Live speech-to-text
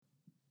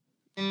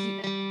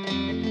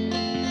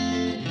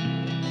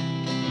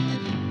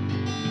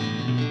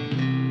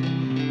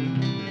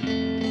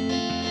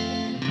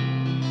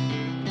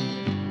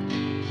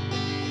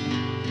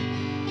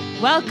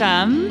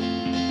Welcome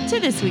to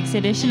this week's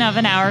edition of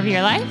An Hour of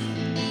Your Life.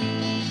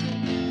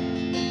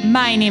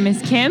 My name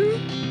is Kim.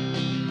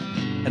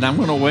 And I'm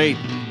going to wait.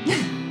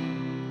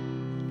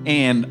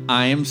 And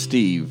I am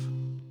Steve.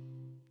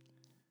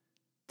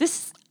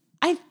 This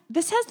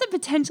has the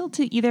potential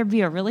to either be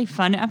a really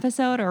fun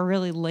episode or a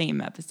really lame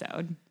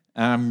episode.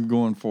 I'm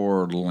going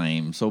for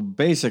lame. So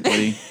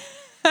basically,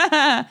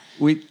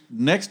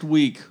 next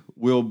week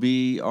will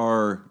be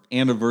our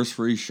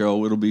anniversary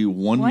show. It'll be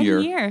one year.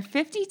 1 year,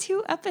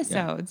 52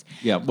 episodes.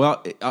 Yeah.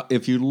 Well,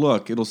 if you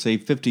look, it'll say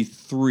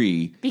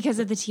 53. Because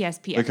of the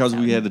TSP Because episode.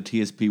 we had the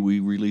TSP, we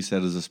released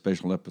that as a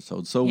special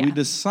episode. So Yeah. we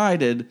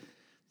decided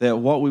that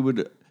what we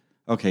would...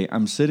 Okay,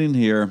 I'm sitting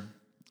here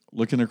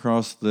looking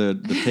across the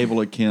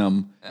table at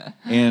Kim,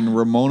 and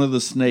Ramona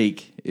the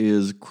snake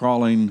is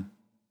crawling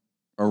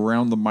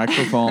around the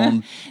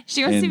microphone.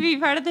 She wants to be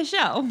part of the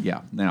show.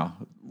 Yeah. Now,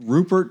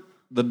 Rupert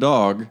the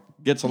dog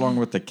gets along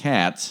with the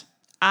cats.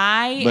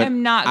 I But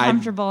am not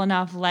comfortable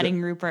enough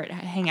letting Rupert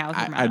hang out with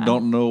Ramona. I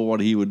don't know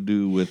what he would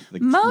do with the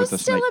Mo's with the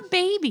still snake. a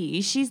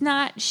baby.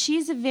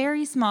 She's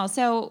very small.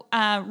 So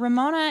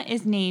Ramona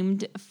is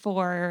named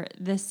for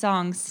the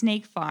song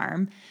Snake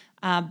Farm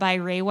by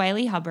Ray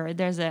Wiley Hubbard.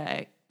 There's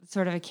a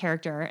sort of a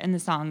character in the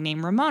song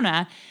named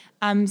Ramona.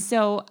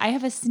 So I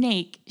have a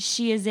snake.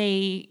 She is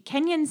a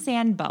Kenyan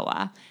sand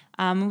boa.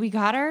 We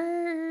got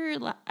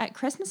her at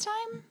Christmas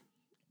time.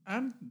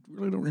 I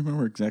really don't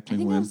remember exactly I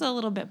think when. it was a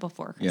little bit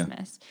before Yeah.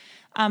 Christmas.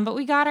 But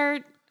we got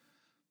her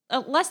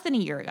less than a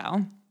year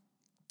ago.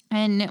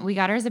 And we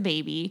got her as a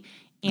baby.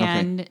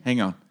 And okay, hang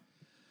on.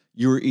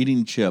 You were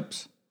eating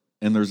chips,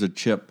 and there's a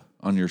chip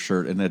on your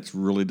shirt, and that's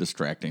really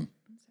distracting.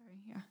 I'm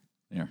sorry,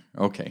 yeah.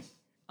 Yeah. Okay.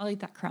 I'll eat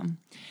that crumb.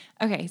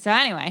 Okay, so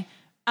anyway,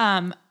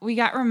 we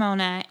got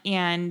Ramona,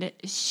 and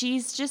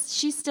she's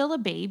still a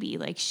baby.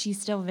 Like,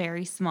 she's still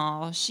very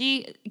small.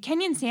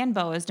 Kenyan sand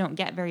boas don't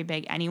get very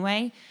big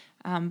anyway,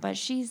 but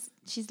she's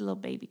a little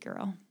baby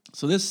girl.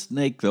 So this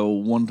snake, though,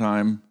 one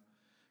time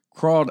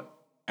crawled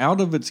out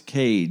of its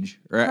cage,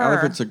 or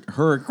out of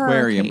her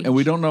aquarium, cage. and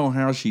we don't know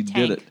how she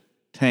did it.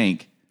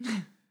 Tank.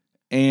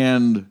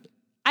 And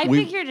I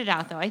figured it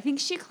out, though. I think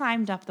she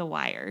climbed up the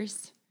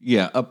wires.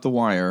 yeah, up the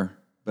wire,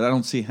 but I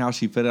don't see how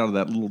she fit out of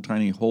that little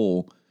tiny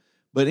hole.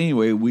 But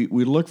anyway, we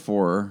looked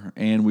for her,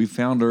 and we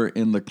found her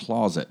in the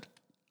closet.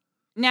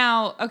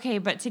 Now, okay,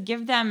 but to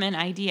give them an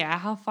idea,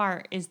 how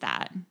far is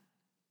that?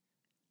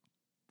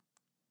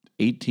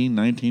 18,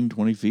 19,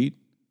 20 feet.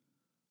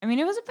 I mean,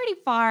 it was a pretty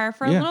far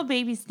for a Yeah. little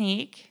baby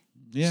snake.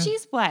 Yeah.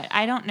 She's what?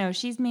 I don't know.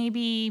 She's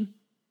maybe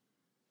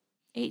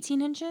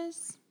 18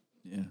 inches,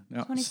 Yeah.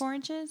 Now, 24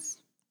 inches.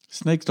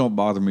 snakes don't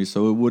bother me,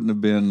 so it wouldn't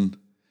have been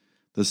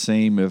the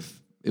same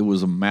if it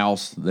was a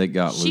mouse that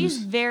got She's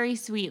loose. very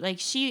sweet. Like,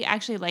 she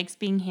actually likes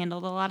being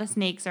handled. A lot of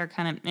snakes are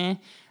kind of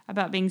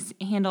about being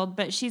handled,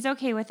 but she's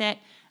okay with it.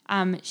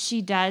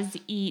 She does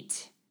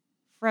eat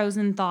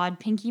frozen thawed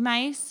pinky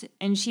mice,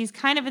 and she's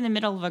kind of in the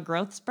middle of a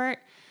growth spurt,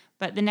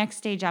 but the next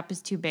stage up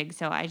is too big,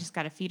 so I just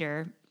got to feed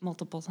her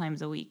multiple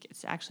times a week.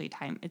 It's actually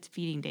it's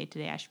feeding day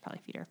today. I should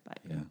probably feed her, but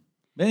Yeah.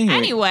 But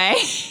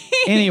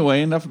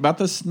anyway, enough about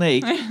the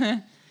snake.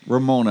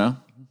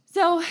 Ramona.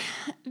 So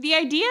the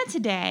idea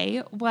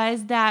today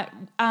was that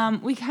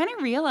we kind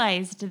of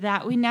realized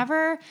that we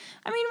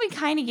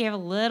kind of gave a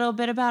little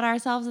bit about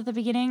ourselves at the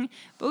beginning,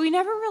 but we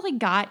never really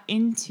got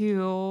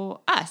into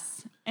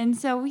us. And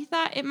so we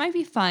thought it might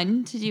be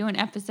fun to do an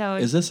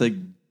episode. Is this a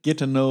get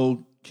to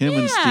know Kim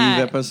and Steve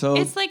episode?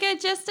 It's like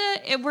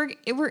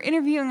we're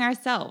interviewing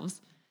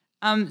ourselves.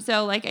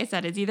 So like I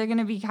said, it's either going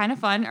to be kind of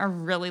fun or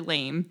really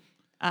lame.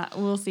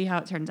 We'll see how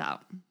it turns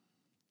out.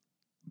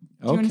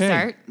 Do you want to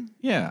start?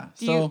 Yeah.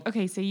 So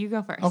you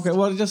go first. Okay,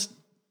 well,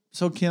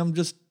 Kim,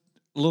 just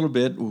a little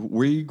bit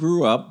where you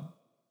grew up.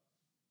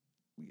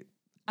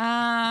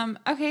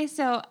 Okay,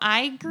 so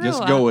I grew up.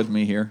 Just go with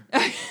me here.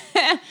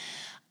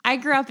 I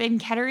grew up in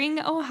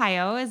Kettering,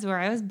 Ohio, is where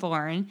I was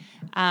born,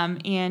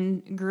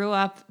 and grew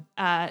up.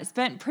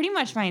 Spent pretty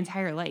much my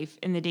entire life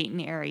in the Dayton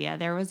area.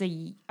 There was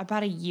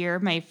about a year,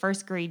 my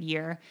first grade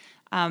year.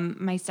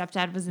 My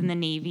stepdad was in the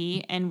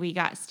Navy, and we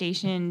got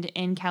stationed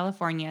in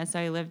California. So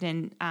I lived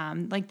in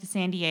like the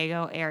San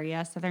Diego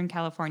area, Southern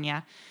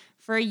California,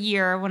 for a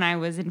year when I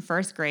was in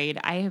first grade.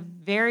 I have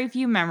very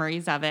few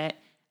memories of it.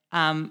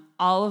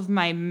 All of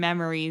my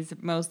memories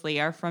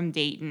mostly are from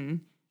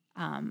Dayton.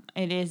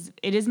 It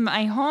is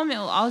my home. It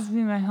will always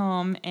be my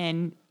home.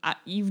 And if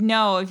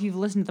you've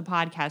listened to the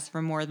podcast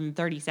for more than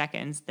 30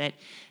 seconds, that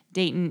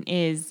Dayton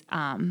is,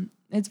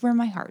 it's where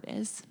my heart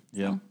is.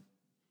 Yeah.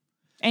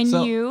 And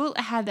you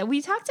had that.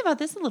 We talked about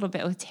this a little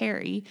bit with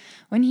Terry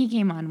when he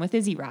came on with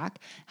Izzy Rock,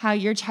 how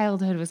your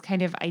childhood was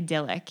kind of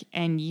idyllic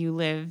and you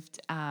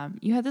lived,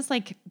 you had this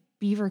like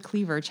Beaver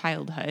Cleaver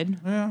childhood.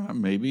 Yeah,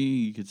 maybe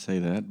you could say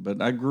that.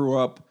 But I grew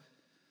up,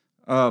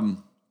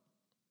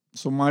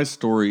 so my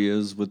story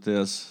is with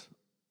this,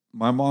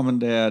 my mom and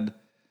dad,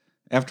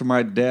 after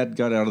my dad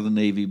got out of the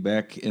Navy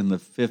back in the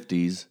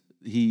 50s,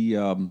 he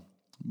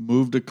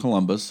moved to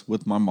Columbus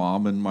with my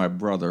mom and my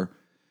brother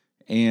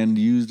and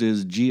used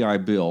his GI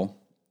Bill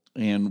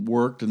and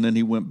worked, and then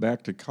he went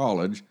back to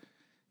college,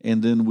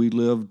 and then we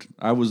lived.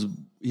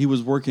 He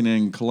was working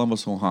in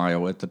Columbus,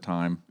 Ohio at the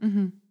time,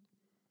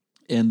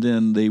 and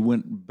then they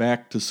went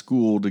back to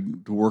school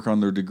to work on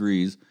their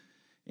degrees,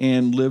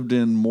 and lived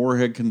in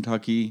Moorhead,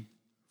 Kentucky,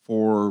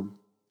 for a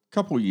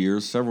couple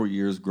years, several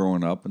years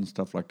growing up and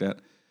stuff like that.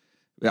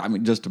 I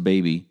mean, just a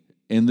baby,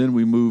 and then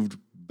we moved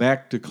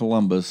back to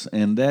Columbus,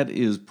 and that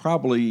is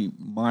probably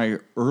my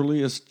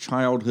earliest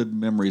childhood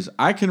memories.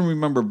 I can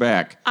remember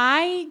back.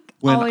 I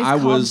always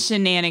called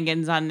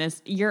shenanigans on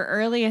this. Your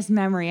earliest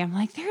memory. I'm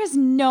like, there is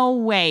no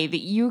way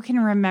that you can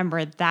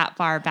remember that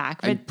far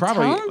back. But tell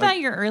them about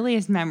your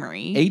earliest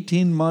memory.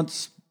 18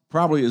 months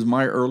probably is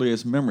my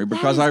earliest memory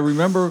because I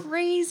remember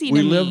crazy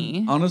we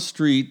lived on a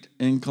street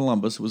in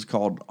Columbus. It was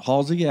called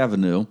Halsey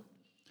Avenue,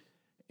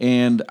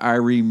 and I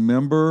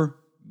remember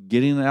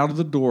getting out of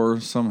the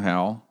door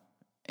somehow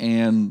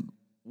and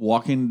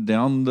walking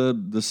down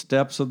the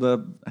steps of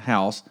the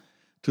house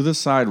to the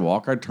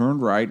sidewalk. I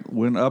turned right,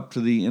 went up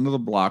to the end of the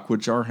block,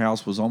 which our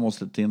house was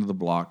almost at the end of the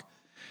block,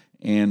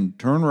 and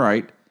turned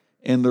right,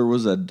 and there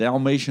was a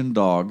Dalmatian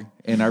dog,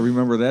 and I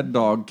remember that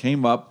dog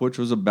came up, which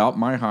was about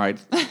my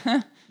height,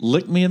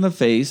 licked me in the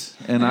face,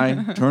 and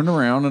I turned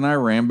around and I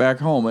ran back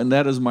home, and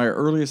that is my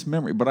earliest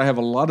memory. But I have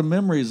a lot of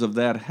memories of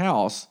that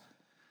house.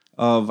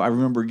 I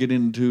remember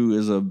getting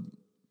into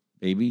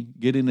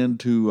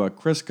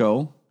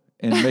Crisco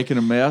and making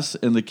a mess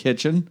in the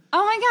kitchen.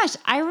 Oh my gosh,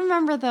 I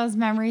remember those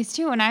memories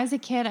too. When I was a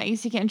kid, I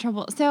used to get in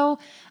trouble. So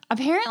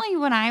apparently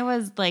when I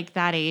was like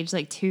that age,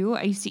 like 2,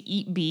 I used to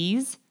eat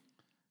bees.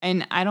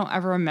 And I don't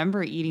ever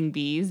remember eating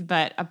bees,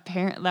 but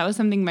apparently that was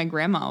something my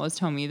grandma always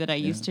told me, that I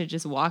used to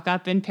just walk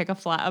up and pick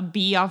a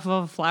bee off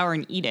of a flower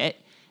and eat it.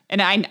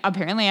 And I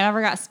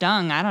never got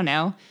stung. I don't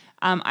know.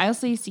 I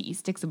also used to eat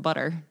sticks of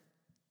butter.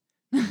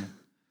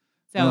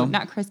 So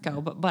not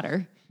Crisco, but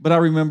butter. But I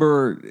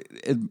remember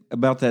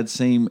about that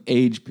same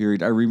age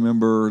period, I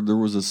remember there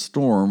was a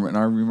storm, and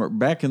I remember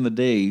back in the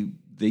day,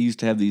 they used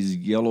to have these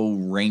yellow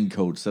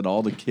raincoats that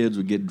all the kids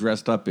would get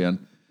dressed up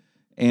in.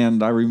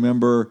 And I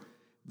remember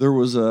there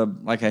was a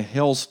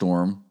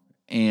hailstorm,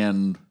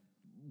 and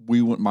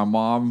we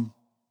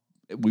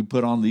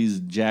put on these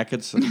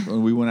jackets,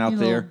 and we went out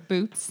there.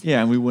 Boots. Yeah,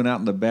 and we went out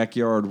in the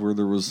backyard where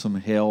there was some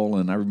hail,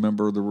 and I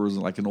remember there was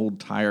like an old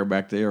tire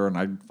back there, and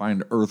I'd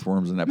find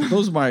earthworms in that. But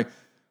those are my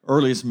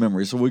earliest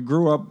memories. So we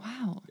grew up.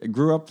 Wow.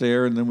 Grew up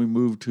there, and then we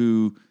moved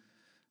to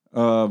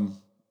another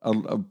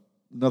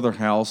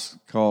house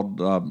called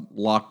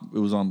It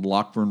was on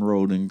Lockburn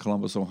Road in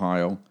Columbus,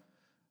 Ohio.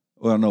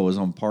 Well, no, it was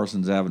on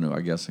Parsons Avenue,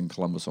 I guess, in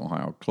Columbus,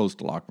 Ohio, close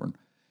to Lockburn.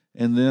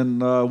 And then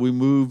we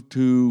moved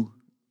to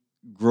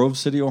Grove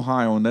City,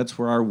 Ohio, and that's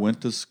where I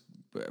went to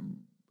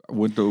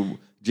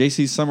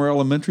J.C. Summer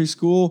Elementary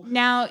School.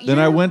 Then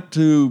I went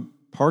to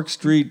Park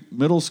Street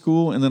Middle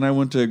School, and then I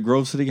went to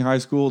Grove City High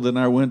School. Then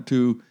I went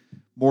to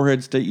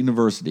Moorhead State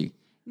University.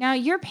 Now,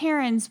 your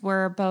parents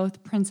were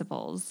both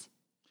principals.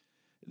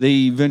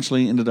 They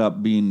eventually ended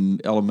up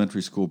being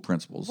elementary school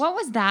principals. What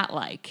was that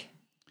like?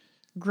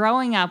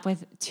 Growing up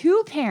with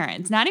 2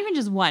 parents, not even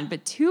just one,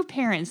 but 2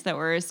 parents that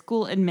were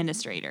school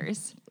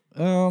administrators.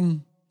 I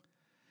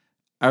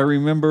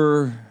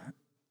remember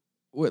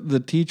what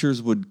the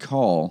teachers would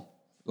call.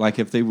 Like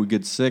if they would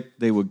get sick,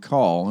 they would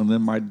call, and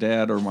then my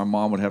dad or my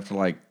mom would have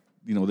to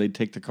they'd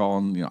take the call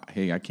and,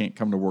 hey, I can't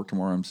come to work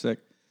tomorrow, I'm sick.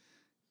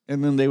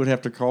 And then they would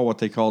have to call what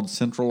they called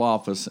central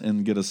office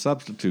and get a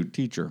substitute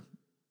teacher.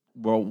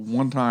 Well,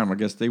 one time, I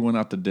guess they went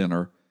out to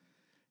dinner,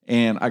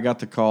 and I got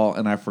the call,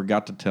 and I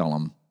forgot to tell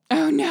them.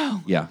 Oh,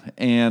 no. Yeah,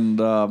 and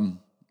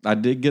I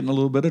did get in a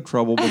little bit of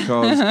trouble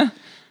because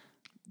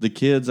the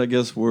kids, I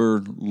guess,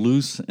 were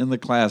loose in the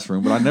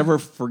classroom, but I never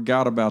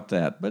forgot about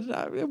that. But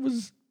it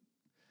was...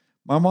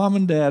 My mom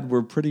and dad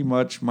were pretty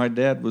much, my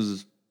dad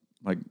was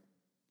like,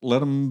 let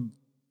them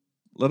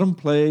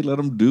play, let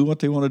them do what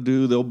they want to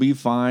do. They'll be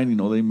fine.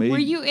 Were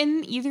you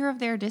in either of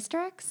their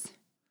districts?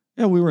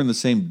 Yeah, we were in the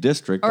same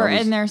district. Or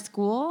in their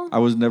school? I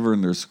was never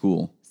in their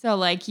school.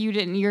 So you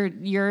didn't,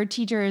 your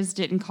teachers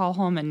didn't call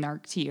home and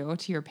narc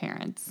to your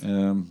parents?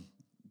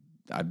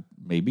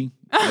 Maybe.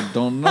 I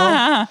don't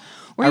know.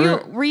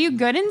 Were you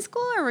good in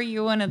school, or were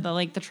you one of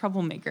the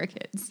troublemaker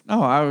kids?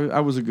 No,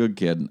 I was a good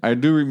kid. I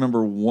do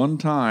remember one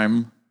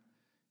time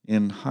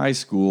in high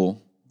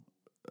school,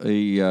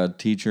 a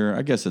teacher,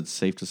 I guess it's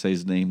safe to say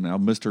his name now,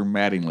 Mr.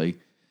 Mattingly,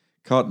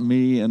 caught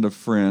me and a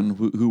friend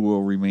who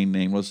will remain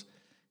nameless.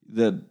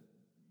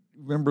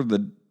 Remember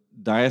the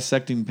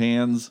dissecting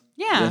pans?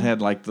 Yeah. That had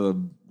the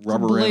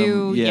rubber in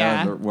them.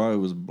 Yeah. It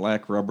was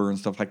black rubber and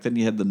stuff like that. And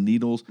you had the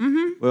needles.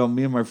 Mm-hmm. Well,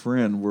 me and my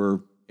friend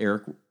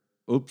Eric.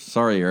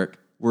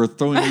 We're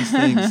throwing these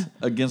things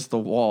against the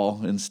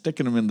wall and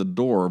sticking them in the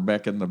door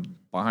back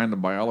behind the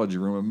biology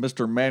room. And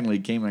Mr.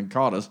 Mattingly came and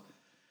caught us.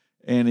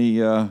 And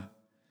he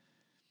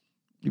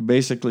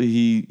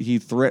basically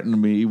threatened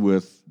me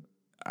with,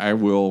 I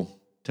will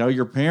tell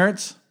your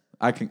parents.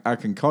 I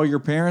can call your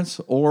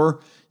parents, or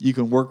you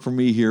can work for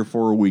me here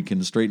for a week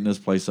and straighten this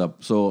place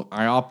up. So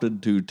I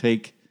opted to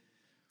take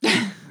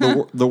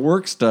the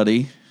work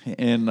study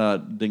and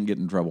didn't get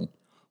in trouble.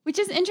 Which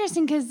is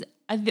interesting because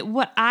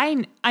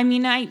I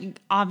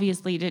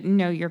obviously didn't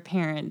know your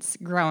parents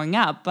growing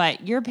up,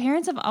 but your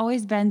parents have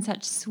always been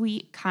such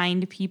sweet,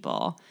 kind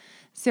people.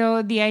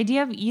 So the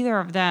idea of either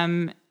of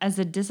them as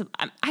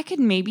I could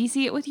maybe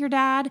see it with your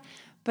dad,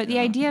 but the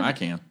idea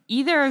of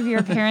either of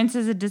your parents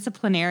as a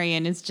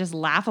disciplinarian is just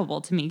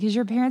laughable to me because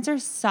your parents are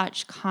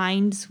such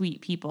kind,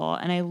 sweet people,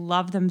 and I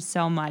love them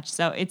so much.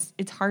 So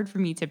it's hard for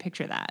me to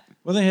picture that.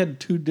 Well, they had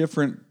two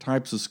different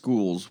types of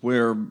schools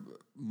where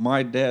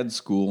my dad's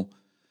school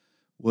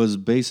was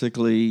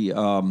basically, it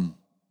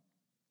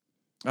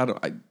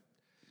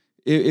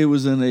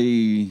was in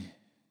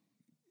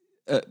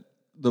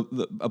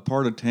a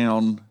part of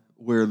town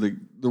where there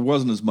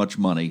wasn't as much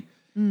money,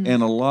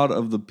 and a lot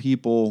of the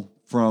people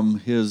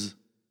from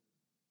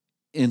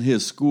in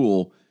his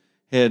school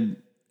had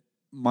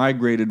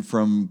migrated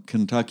from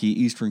Kentucky,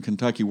 Eastern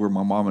Kentucky, where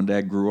my mom and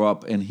dad grew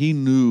up, and he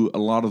knew a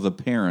lot of the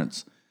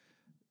parents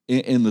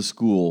in the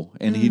school,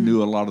 and he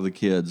knew a lot of the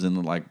kids,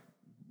 and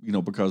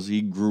because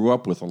he grew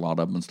up with a lot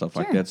of them and stuff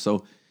like that.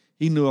 So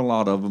he knew a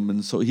lot of them,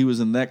 and so he was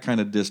in that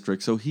kind of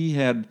district. So he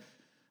had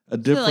a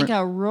different... Is it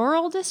like a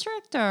rural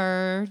district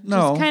or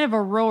just kind of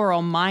a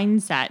rural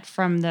mindset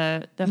from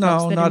the folks that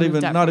not moved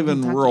even up not from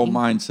even Kentucky? Rural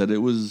mindset. It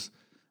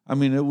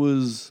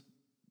was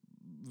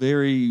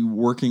very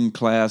working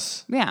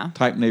class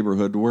type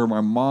neighborhood where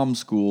my mom's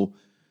school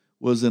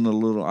was in a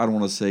little, I don't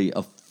want to say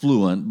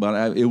affluent,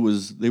 but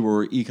they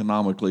were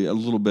economically a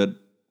little bit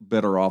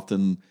better off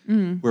than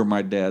where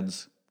my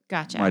dad's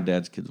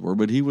kids were.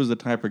 But he was the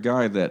type of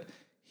guy that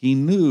he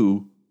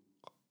knew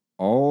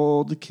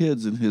all the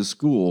kids in his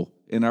school.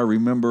 And I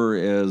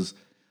remember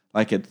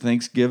like at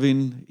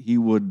Thanksgiving, he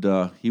would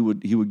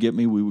get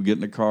me, we would get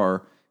in the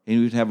car, and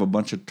he would have a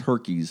bunch of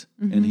turkeys,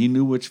 and he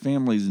knew which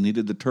families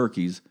needed the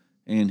turkeys,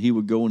 and he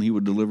would go and he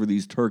would deliver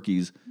these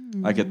turkeys,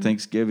 like at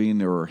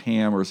Thanksgiving or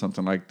ham or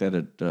something like that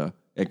at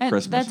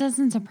Christmas. That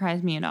doesn't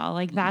surprise me at all.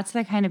 Like, that's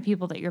the kind of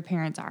people that your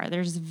parents are.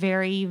 There's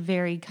very,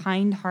 very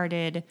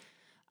kind-hearted,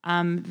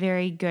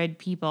 very good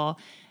people.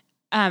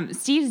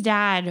 Steve's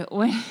dad,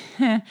 when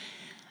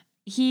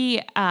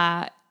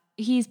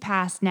he's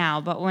passed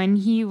now, but when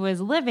he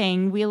was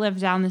living, we lived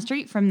down the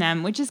street from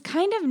them, which is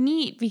kind of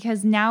neat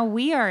because now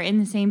we are in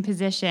the same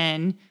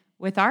position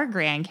with our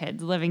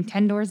grandkids living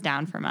 10 doors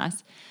down from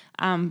us.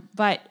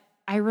 But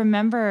I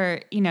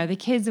remember, the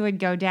kids would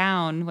go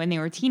down when they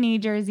were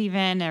teenagers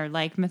even, or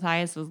like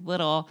Matthias was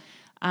little,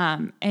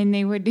 and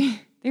they would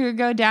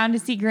go down to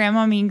see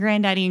Grandmommy and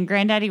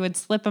Granddaddy would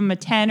slip them a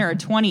 10 or a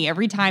 20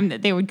 every time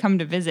that they would come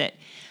to visit,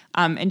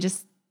 and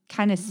just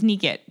kind of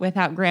sneak it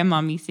without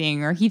Grandmommy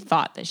seeing, or he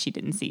thought that she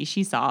didn't see.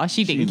 She saw.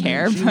 She didn't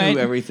care. She knew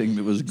everything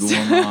that was going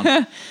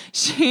on.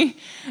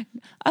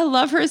 I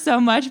love her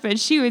so much, but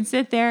she would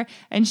sit there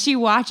and she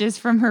watches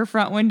from her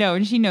front window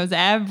and she knows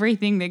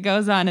everything that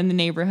goes on in the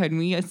neighborhood. And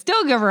we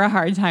still give her a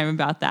hard time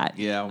about that.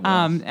 Yeah. Well,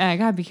 and I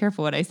gotta be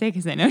careful what I say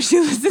because I know she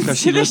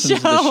listens to the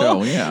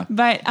show. Yeah.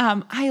 But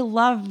I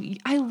love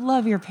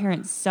your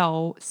parents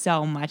so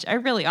much. I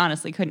really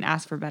honestly couldn't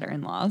ask for better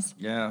in-laws.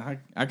 Yeah,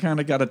 I kind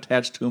of got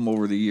attached to them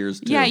over the years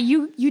too. Yeah,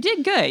 you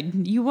did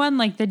good. You won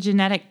like the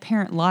genetic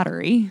parent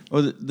lottery.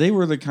 Well, they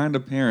were the kind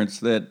of parents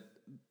that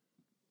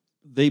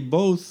they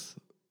both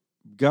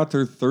got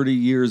their 32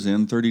 years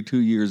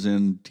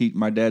in.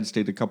 My dad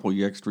stayed a couple of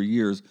extra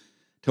years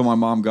till my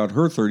mom got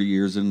her 30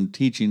 years in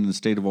teaching in the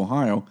state of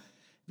Ohio.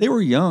 They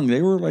were young.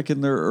 They were like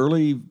in their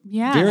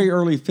very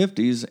early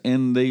 50s,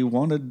 and they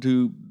wanted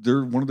to.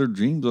 One of their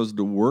dreams was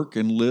to work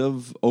and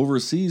live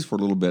overseas for a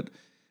little bit.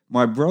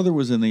 My brother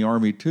was in the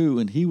Army too,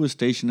 and he was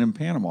stationed in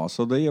Panama.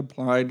 So they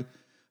applied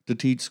to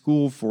teach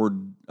school for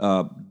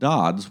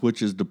DODS,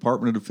 which is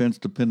Department of Defense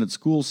Dependent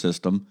School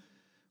System,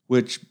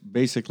 which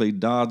basically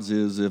DODS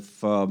is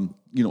if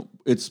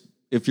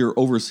you're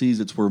overseas,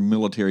 it's where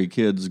military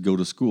kids go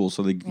to school,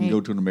 so they can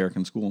go to an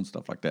American school and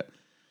stuff like that.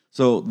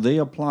 So they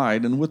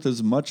applied, and with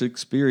as much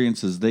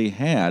experience as they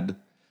had,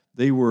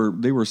 they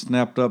were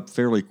snapped up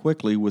fairly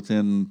quickly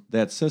within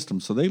that system.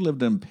 So they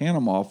lived in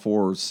Panama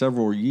for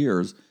several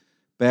years.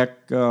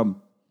 Back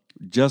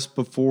just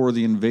before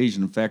the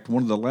invasion. In fact,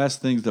 one of the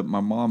last things that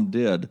my mom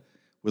did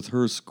with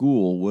her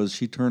school was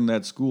she turned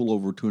that school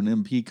over to an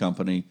MP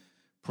company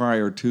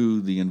prior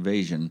to the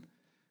invasion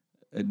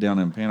down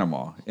in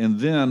Panama. And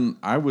then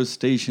I was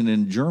stationed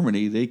in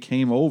Germany. They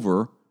came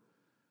over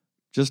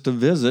just to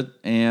visit,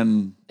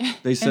 and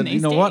they said,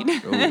 you know what?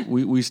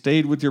 We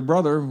stayed with your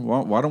brother.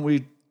 Why don't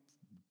we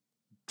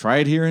try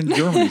it here in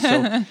Germany?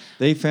 So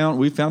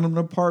we found an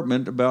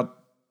apartment about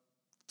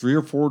 3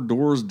 or 4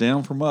 doors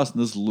down from us in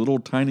this little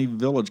tiny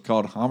village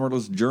called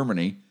Hammerless,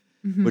 Germany,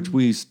 which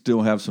we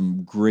still have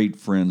some great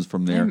friends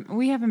from there. And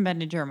we haven't been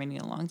to Germany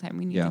in a long time.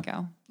 We need to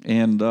go.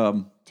 And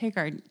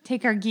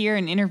take our gear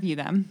and interview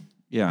them.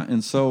 Yeah,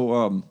 and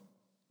so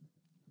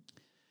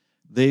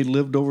they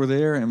lived over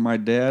there, and my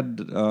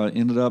dad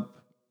ended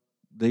up.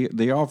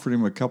 They offered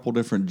him a couple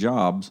different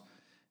jobs,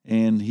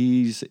 and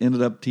he's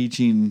ended up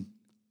teaching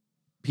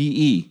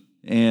PE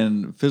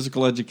and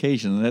physical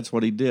education, and that's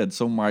what he did.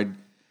 So my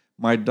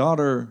my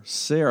daughter,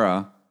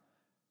 Sarah,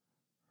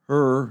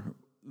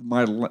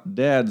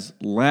 dad's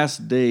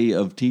last day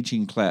of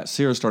teaching class,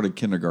 Sarah started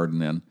kindergarten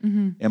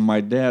then, and my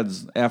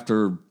dad's,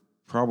 after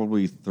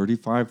probably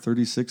 35,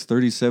 36,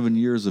 37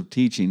 years of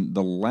teaching,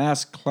 the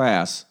last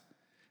class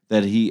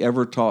that he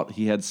ever taught,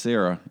 he had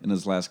Sarah in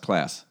his last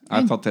class.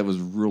 I thought that was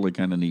really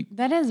kind of neat.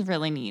 That is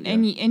really neat.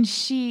 Yeah. And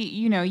she,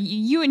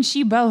 you and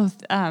she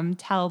both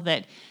tell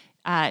that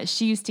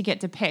she used to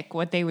get to pick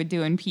what they would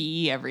do in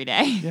PE every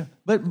day. Yeah,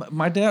 but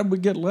my dad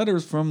would get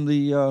letters from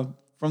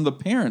the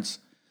parents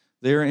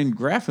there in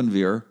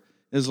Grafenwehr.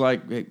 Is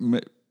like,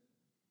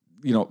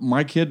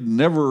 my kid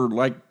never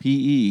liked PE.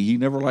 He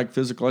never liked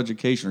physical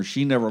education, or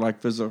she never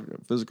liked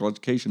physical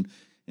education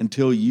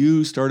until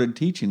you started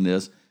teaching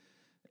this.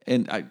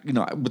 And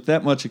with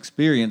that much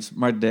experience,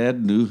 my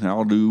dad knew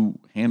how to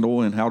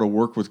handle and how to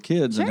work with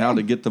kids and how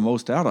to get the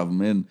most out of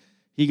them. And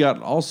he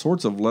got all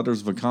sorts of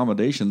letters of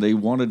accommodation. They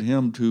wanted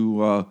him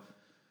to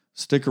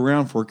stick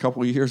around for a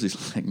couple of years.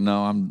 He's like,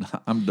 no,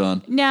 I'm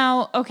done.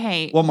 Now,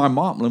 okay. Well, my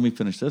mom, let me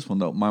finish this one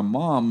though. My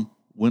mom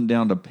went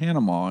down to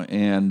Panama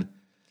and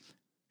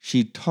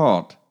she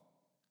taught.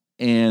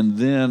 And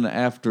then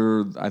I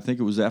think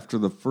it was after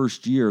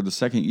the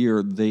second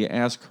year, they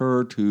asked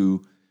her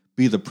to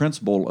be the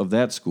principal of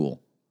that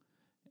school.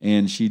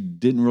 And she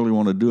didn't really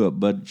want to do it,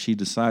 but she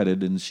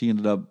decided, and she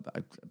ended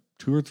up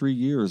 2 or 3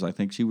 years, I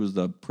think she was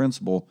the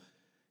principal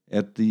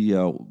at the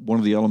one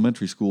of the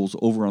elementary schools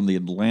over on the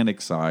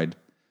Atlantic side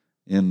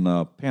in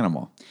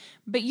Panama.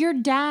 But your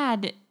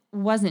dad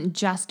wasn't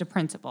just a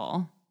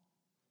principal.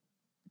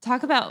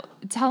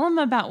 Tell him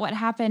about what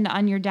happened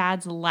on your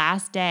dad's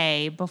last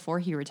day before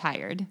he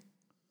retired.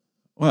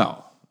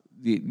 Well,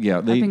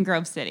 up in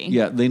Grove City.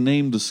 Yeah, they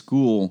named the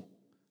school.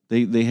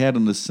 They had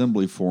an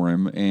assembly for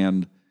him,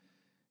 and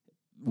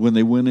when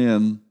they went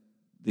in,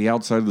 the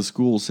outside of the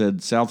school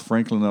said South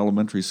Franklin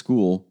Elementary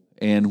School,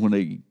 and when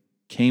they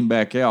came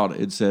back out,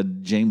 it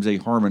said James A.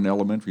 Harmon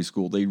Elementary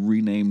School. They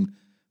renamed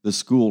the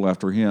school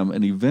after him,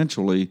 and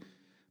eventually,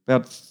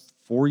 about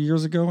 4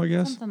 years ago, I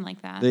guess, something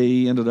like that,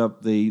 they ended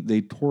up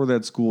they tore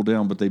that school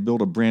down, but they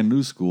built a brand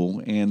new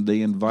school, and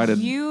they invited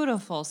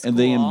beautiful school, and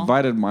they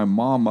invited my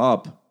mom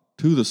up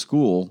to the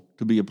school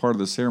to be a part of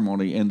the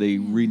ceremony, and they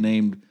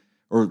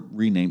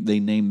they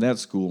named that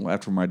school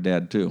after my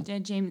dad too.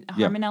 James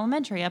Harmon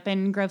Elementary up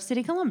in Grove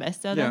City, Columbus.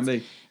 So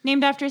that's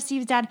named after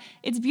Steve's dad.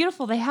 It's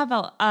beautiful. They have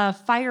a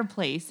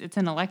fireplace. It's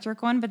an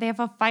electric one, but they have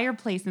a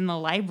fireplace in the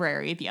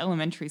library at the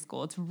elementary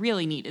school. It's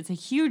really neat. It's a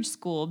huge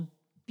school.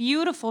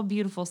 Beautiful,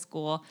 beautiful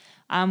school.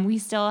 We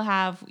still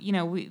have,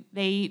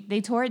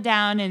 they tore it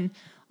down, and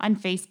on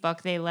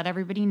Facebook, they let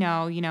everybody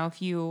know, if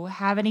you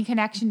have any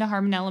connection to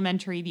Harmon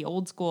Elementary, the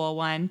old school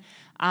one,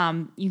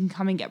 you can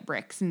come and get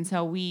bricks. And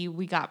so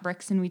we got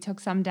bricks, and we took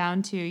some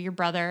down to your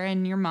brother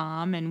and your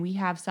mom, and we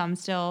have some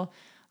still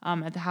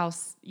at the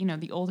house,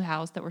 the old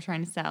house that we're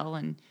trying to sell,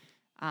 and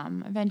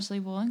eventually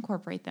we'll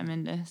incorporate them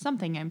into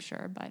something, I'm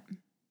sure. But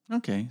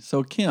okay,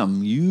 so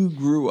Kim, you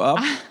grew up.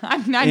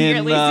 I'm not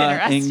nearly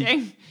as interesting.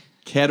 In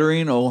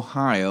Kettering,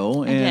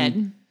 Ohio. I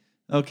did.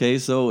 Okay,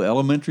 so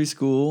elementary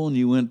school, and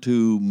you went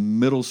to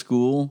middle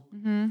school.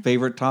 Mm-hmm.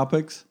 Favorite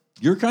topics?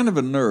 You're kind of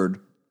a nerd.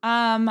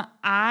 I've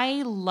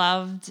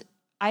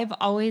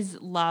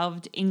always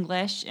loved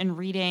English and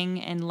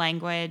reading and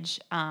language.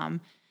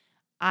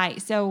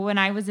 So when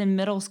I was in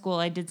middle school,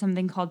 I did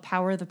something called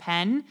Power the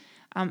Pen.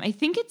 I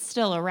think it's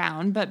still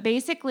around, but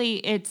basically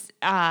it's,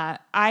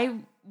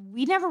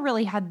 we never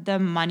really had the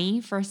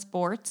money for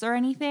sports or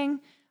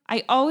anything.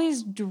 I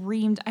always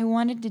dreamed I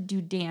wanted to do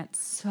dance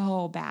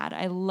so bad.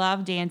 I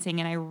love dancing,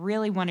 and I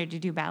really wanted to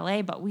do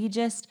ballet, but we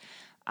just,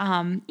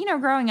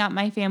 growing up,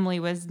 my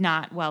family was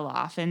not well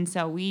off, and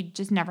so we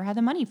just never had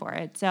the money for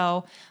it.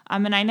 So,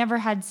 and I never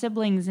had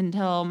siblings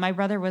until my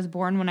brother was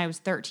born when I was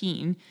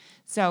 13.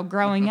 So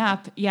growing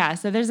up,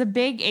 so there's a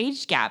big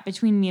age gap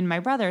between me and my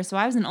brother. So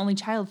I was an only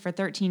child for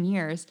 13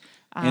 years.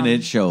 And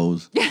it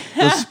shows. The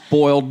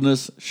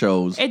spoiledness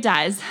shows. It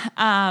does.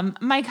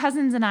 My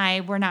cousins and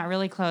I were not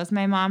really close.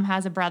 My mom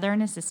has a brother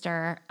and a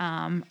sister.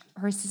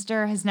 Her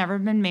sister has never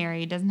been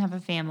married, doesn't have a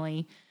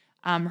family.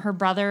 Her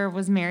brother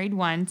was married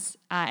once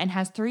and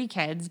has 3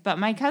 kids. But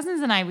my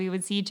cousins and I, we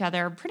would see each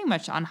other pretty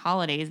much on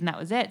holidays, and that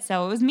was it.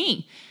 So it was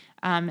me.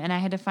 And I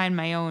had to find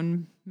my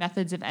own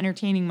methods of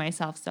entertaining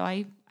myself. So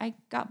I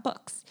got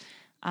books.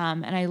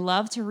 And I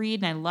love to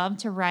read, and I love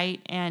to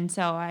write. And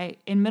so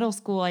in middle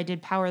school, I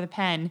did Power the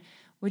Pen,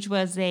 which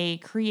was a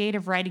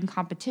creative writing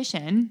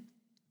competition.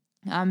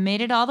 Made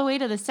it all the way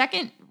to the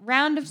second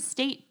round of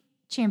state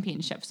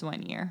championships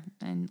one year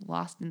and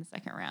lost in the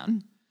second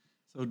round.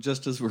 So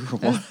just as we're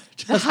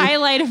the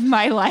highlight of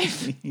my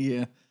life.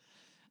 Yeah.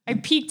 I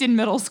peaked in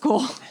middle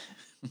school.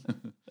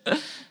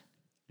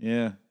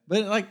 Yeah.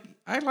 But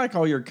I like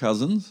all your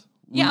cousins.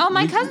 Yeah,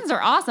 my cousins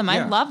are awesome. Yeah.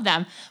 I love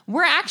them.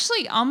 We're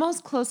actually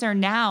almost closer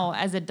now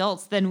as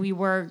adults than we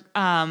were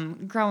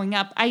growing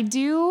up. I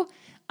do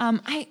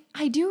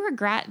I do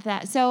regret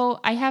that. So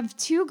I have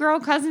 2 girl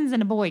cousins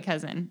and a boy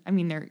cousin. I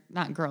mean, they're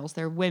not girls;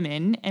 they're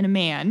women and a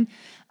man.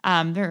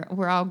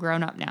 We're all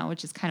grown up now,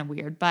 which is kind of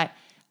weird. But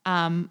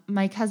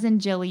my cousin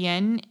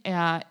Jillian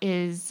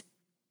is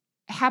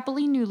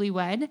happily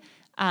newlywed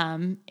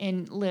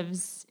and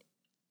lives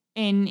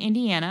in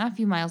Indiana, a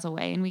few miles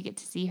away, and we get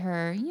to see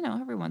her,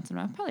 every once in a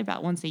while, probably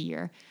about once a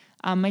year.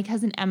 My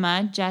cousin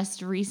Emma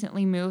just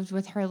recently moved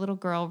with her little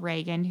girl,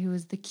 Reagan, who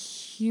is the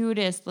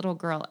cutest little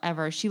girl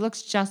ever. She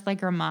looks just like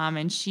her mom,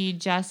 and she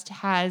just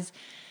has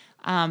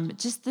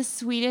just the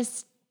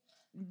sweetest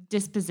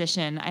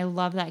disposition. I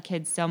love that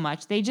kid so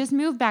much. They just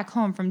moved back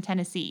home from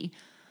Tennessee.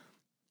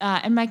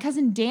 And my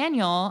cousin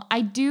Daniel,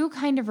 I do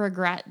kind of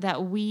regret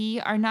that we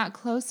are not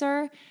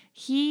closer.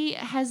 He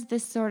has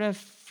this sort of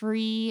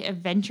free,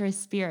 adventurous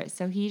spirit.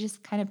 So he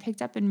just kind of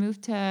picked up and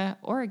moved to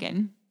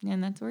Oregon,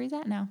 and that's where he's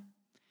at now.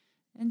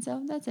 And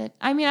so that's it.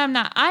 I mean,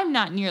 I'm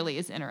not nearly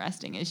as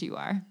interesting as you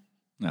are.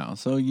 No.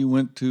 So you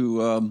went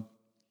to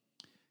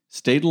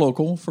stayed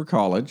local for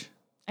college.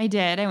 I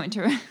did. I went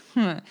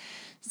to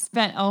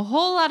spent a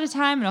whole lot of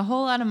time and a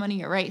whole lot of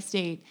money at Wright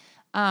State.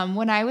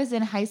 When I was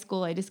in high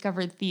school, I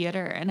discovered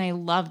theater and I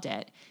loved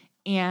it.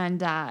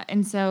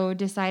 And so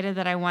decided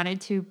that I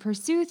wanted to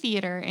pursue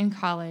theater in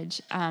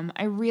college.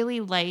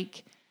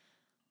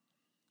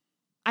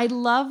 I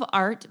love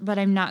art, but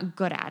I'm not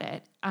good at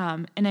it.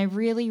 And I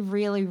really,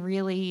 really,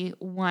 really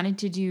wanted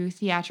to do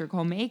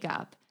theatrical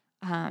makeup.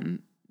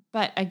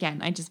 But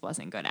again, I just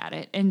wasn't good at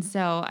it. And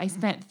so I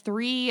spent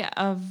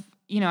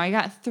I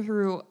got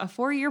through a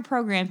 4-year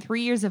program,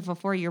 3 years of a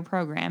 4-year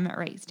program at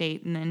Wright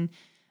State. And then,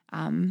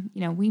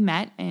 we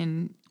met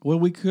and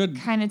we could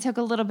kind of took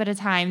a little bit of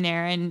time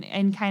there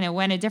and kind of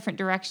went a different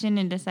direction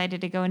and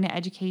decided to go into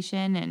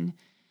education. And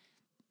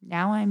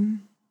now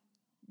I'm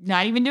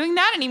not even doing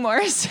that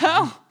anymore.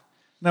 So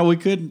now we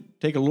could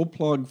take a little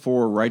plug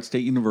for Wright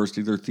State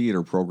University, their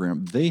theater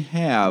program. They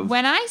have...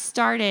 When I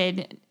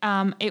started,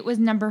 it was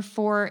number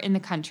 4 in the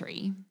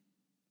country.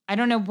 I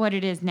don't know what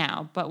it is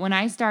now, but when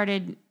I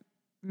started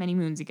many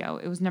moons ago,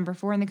 it was number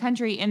 4 in the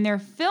country, and their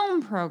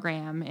film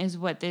program is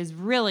what is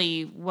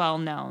really well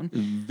known.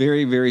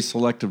 Very, very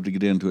selective to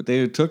get into it.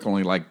 They took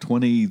only like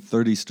 20,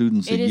 30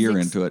 students a year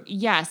into it.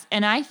 Yes,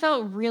 and I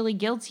felt really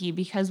guilty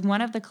because one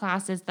of the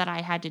classes that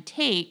I had to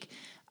take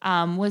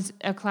was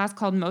a class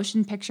called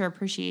Motion Picture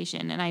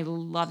Appreciation, and I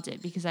loved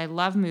it because I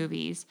love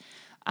movies.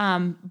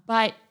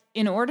 But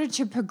in order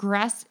to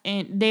progress,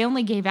 they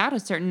only gave out a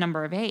certain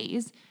number of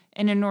A's,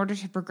 and in order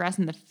to progress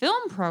in the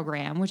film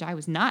program, which I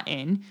was not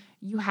in,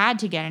 you had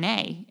to get an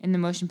A in the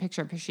Motion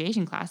Picture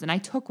Appreciation class, and I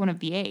took one of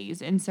the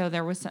A's. And so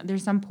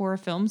there's some poor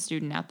film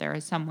student out there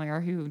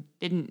somewhere who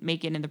didn't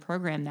make it in the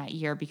program that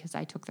year because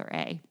I took their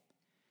A.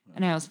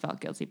 And I always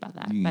felt guilty about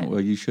that. Well,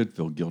 you should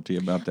feel guilty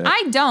about that.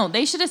 I don't.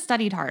 They should have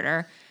studied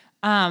harder.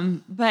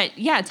 But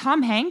yeah,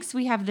 Tom Hanks,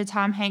 we have the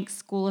Tom Hanks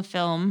School of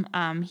Film.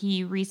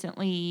 He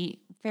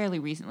fairly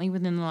recently,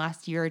 within the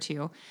last year or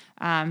two,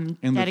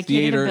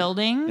 dedicated a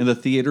building. And the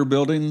theater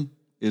building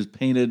is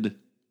painted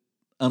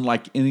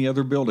unlike any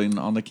other building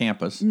on the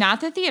campus.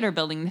 Not the theater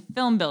building, the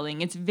film building.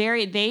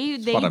 They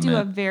do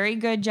a very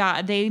good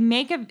job.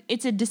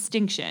 It's a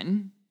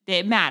distinction.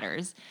 It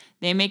matters.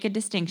 They make a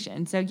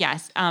distinction. So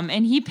yes,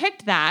 and he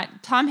picked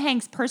that. Tom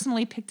Hanks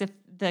personally picked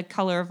the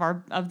color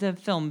of the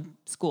film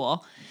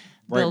school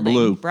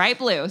building. Bright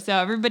blue. So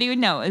everybody would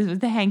know it was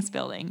the Hanks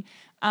building.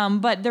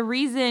 But the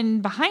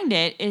reason behind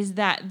it is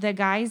that the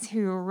guys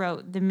who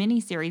wrote the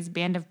miniseries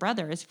Band of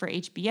Brothers for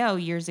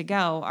HBO years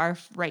ago are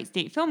Wright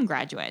State film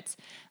graduates.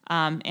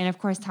 And of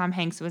course, Tom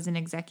Hanks was an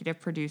executive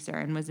producer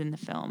and was in the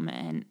film.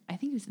 And I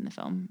think he was in the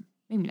film.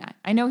 Maybe not.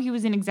 I know he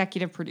was an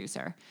executive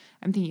producer.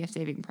 I'm thinking of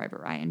Saving Private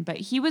Ryan. But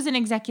he was an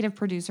executive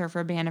producer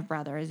for Band of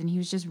Brothers, and he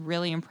was just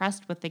really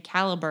impressed with the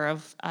caliber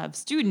of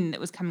student that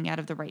was coming out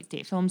of the Wright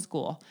State Film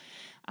School.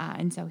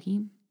 And so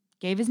he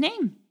gave his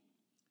name.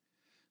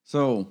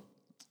 So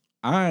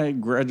I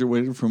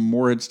graduated from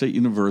Morehead State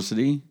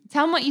University.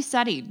 Tell them what you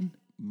studied.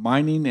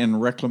 Mining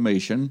and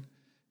reclamation.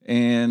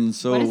 And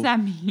so... What does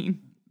that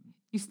mean?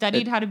 You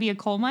studied how to be a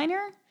coal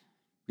miner?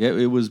 Yeah,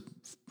 it was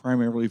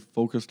primarily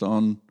focused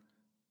on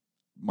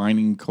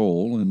mining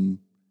coal and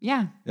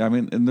I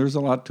mean, and there's a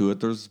lot to it.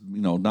 There's,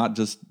 not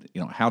just,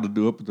 how to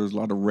do it, but there's a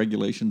lot of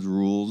regulations,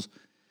 rules,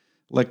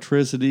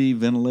 electricity,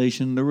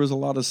 ventilation. There was a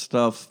lot of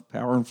stuff,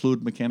 power and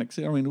fluid mechanics.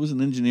 I mean, it was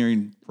an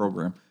engineering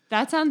program.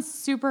 That sounds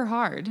super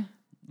hard.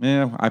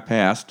 Yeah, I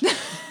passed.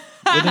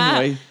 But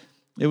anyway,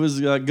 it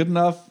was good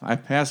enough. I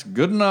passed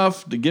good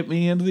enough to get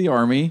me into the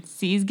Army.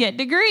 C's get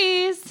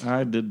degrees.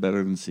 I did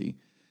better than C.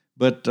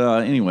 But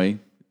anyway,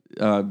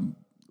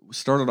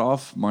 started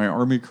off my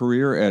Army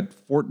career at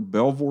Fort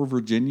Belvoir,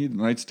 Virginia, the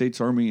United States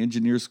Army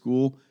Engineer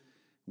School.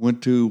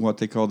 Went to what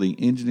they call the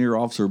Engineer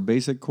Officer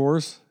Basic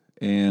Course.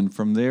 And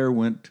from there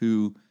went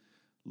to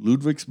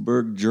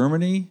Ludwigsburg,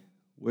 Germany,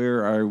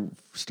 where I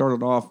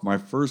started off. My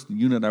first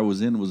unit I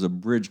was in was a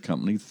bridge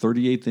company,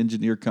 38th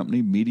Engineer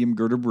Company, medium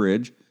girder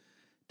bridge.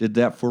 Did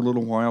that for a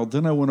little while.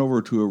 Then I went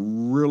over to a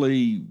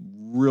really,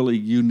 really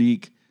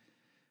unique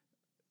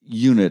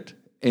unit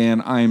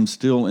and I'm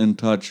still in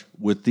touch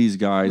with these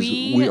guys.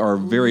 We are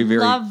very,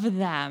 very love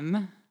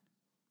them.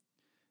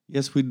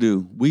 Yes, we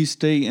do. We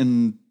stay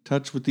in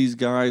touch with these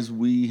guys.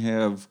 We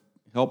have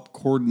helped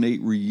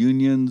coordinate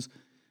reunions,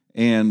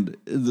 and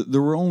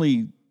there were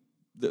only,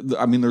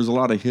 I mean, there's a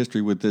lot of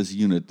history with this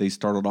unit. They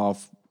started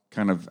off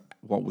kind of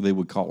what they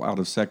would call out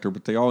of sector,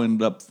 but they all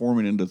ended up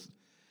forming into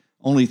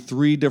only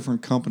 3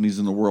 different companies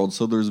in the world.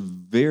 So there's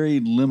very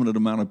limited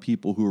amount of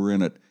people who are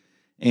in it,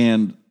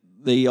 and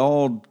they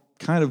all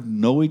kind of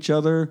know each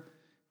other.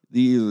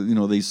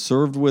 They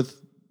served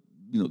with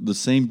the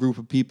same group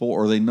of people,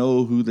 or they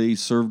know who they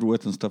served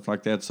with and stuff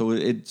like that. So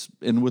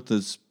and with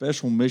the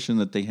special mission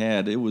that they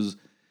had,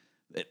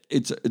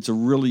 it's a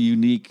really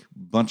unique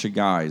bunch of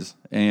guys,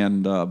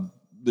 and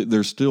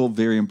they're still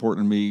very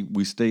important to me.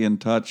 We stay in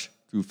touch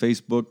through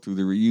Facebook, through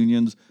the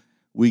reunions.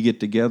 We get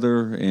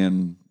together,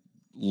 and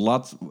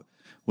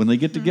when they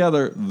get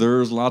together,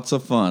 there's lots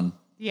of fun.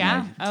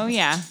 Yeah. Oh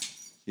yeah.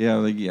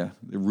 Yeah.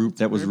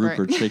 That was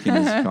Rupert shaking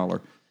his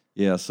collar.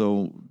 Yeah.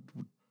 So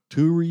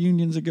 2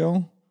 reunions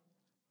ago,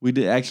 we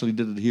did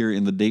it here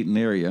in the Dayton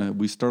area.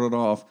 We started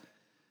off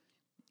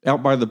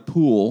out by the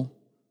pool,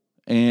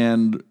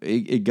 and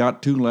it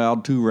got too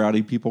loud, too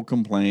rowdy. People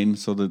complained,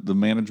 so that the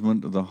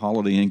management of the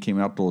Holiday Inn came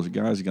out to us,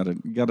 guys,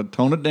 you got to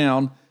tone it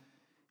down.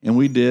 And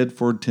we did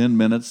for 10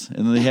 minutes,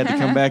 and then they had to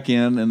come back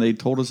in, and they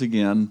told us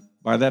again.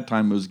 By that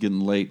time, it was getting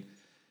late.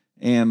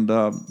 And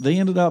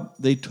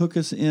they took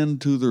us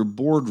into their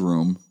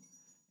boardroom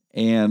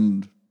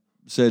and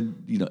said,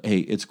 hey,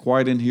 it's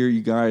quiet in here.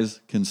 You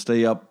guys can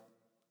stay up,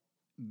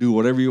 do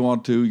whatever you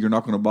want to. You're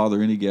not going to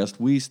bother any guest.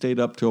 We stayed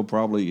up till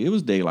it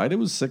was daylight. It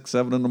was 6,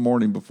 7 in the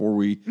morning before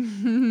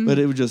but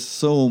it was just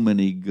so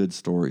many good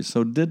stories.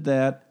 So did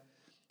that.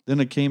 Then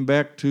it came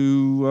back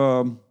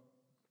to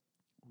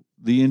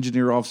the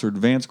Engineer Officer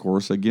Advanced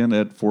Course, again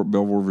at Fort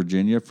Belvoir,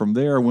 Virginia. From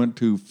there, I went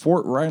to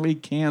Fort Riley,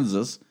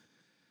 Kansas,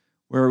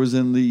 where I was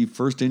in the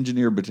 1st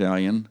Engineer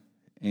Battalion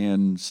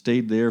and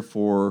stayed there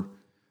for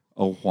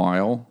a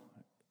while,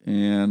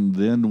 and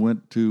then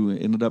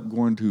ended up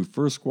going to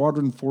 1st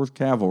Squadron, 4th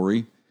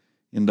Cavalry,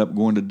 ended up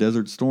going to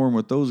Desert Storm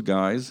with those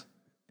guys,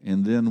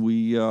 and then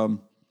we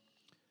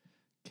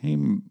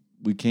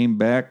came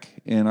back,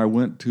 and I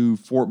went to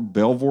Fort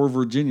Belvoir,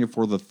 Virginia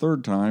for the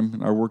 3rd time,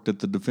 and I worked at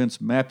the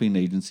Defense Mapping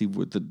Agency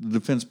with the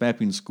Defense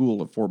Mapping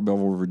School at Fort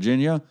Belvoir,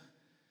 Virginia.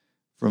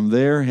 From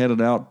there,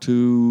 headed out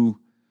to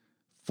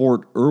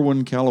Fort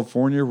Irwin,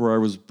 California, where I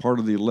was part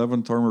of the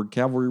 11th Armored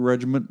Cavalry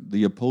Regiment,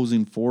 the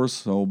opposing force.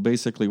 So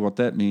basically what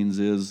that means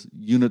is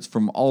units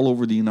from all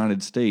over the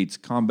United States,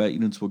 combat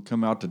units would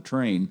come out to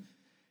train.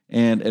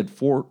 And at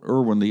Fort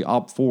Irwin, the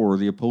OP-4,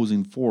 the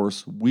opposing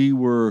force, we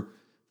were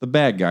the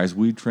bad guys.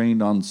 We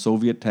trained on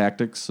Soviet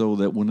tactics so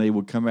that when they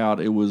would come out,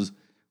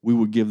 we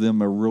would give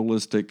them a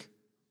realistic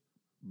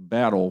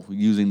battle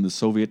using the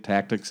Soviet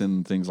tactics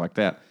and things like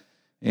that.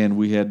 And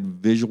we had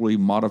visually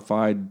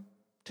modified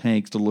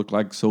tanks to look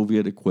like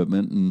Soviet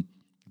equipment, and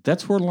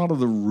that's where a lot of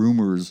the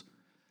rumors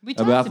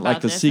about like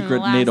the secret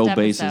NATO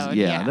bases.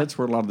 Yeah, that's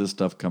where a lot of this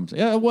stuff comes.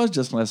 Yeah, it was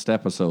just last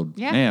episode.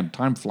 Yeah. Man,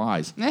 time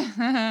flies.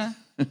 that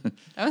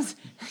was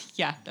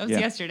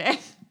yesterday.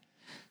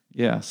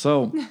 Yeah,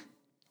 so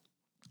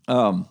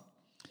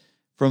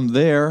from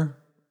there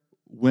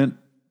went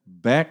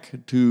back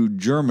to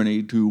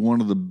Germany to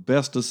one of the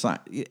best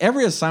assignments.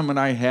 Every assignment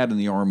I had in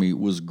the Army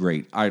was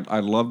great. I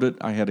loved it.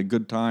 I had a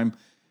good time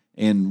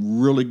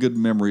and really good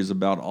memories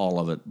about all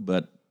of it,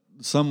 but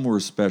some were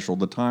special.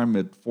 The time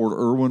at Fort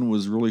Irwin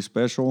was really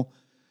special.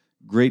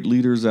 Great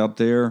leaders out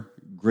there,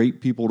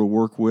 great people to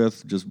work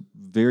with, just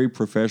very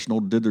professional,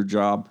 did their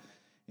job.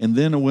 And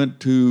then I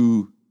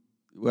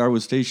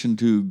was stationed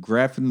to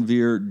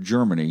Grafenwehr,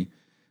 Germany,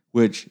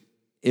 which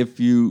if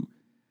you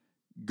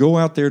go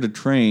out there to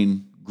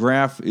train,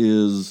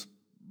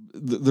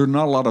 there are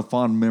not a lot of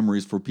fond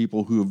memories for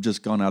people who have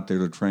just gone out there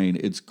to train.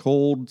 It's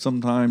cold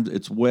sometimes,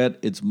 it's wet,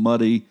 it's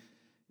muddy.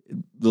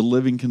 The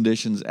living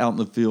conditions out in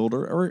the field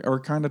are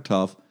kind of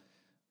tough.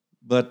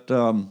 But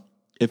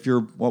if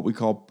you're what we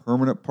call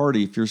permanent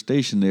party, if you're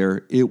stationed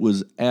there, it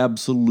was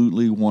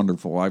absolutely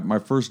wonderful. My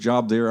first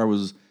job there, I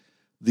was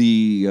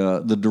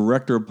the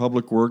director of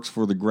public works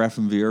for the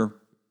Grafenwehr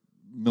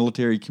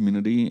military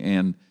community,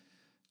 and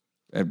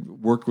I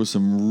worked with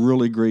some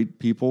really great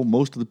people.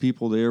 Most of the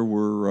people there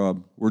were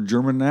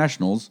German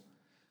nationals,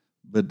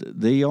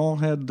 but they all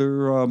had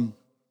their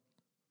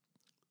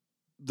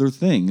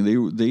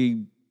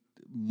thing.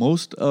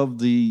 Most of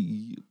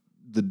the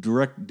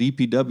direct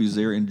DPWs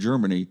there in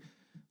Germany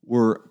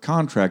were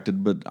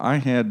contracted, but I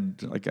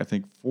had I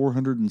think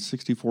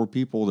 464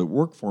 people that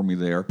worked for me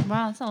there.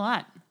 Wow, that's a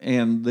lot.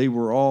 And they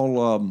were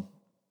all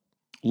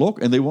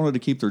local, and they wanted to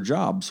keep their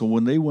job. So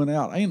when they went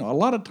out, a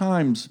lot of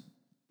times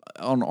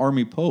on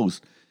Army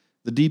post,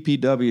 the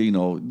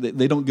DPW,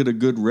 they don't get a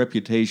good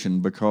reputation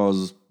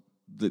because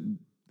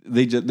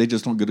they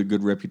just don't get a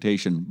good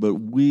reputation. But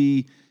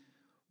we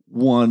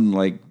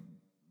won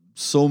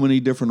so many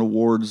different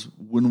awards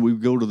when we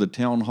go to the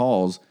town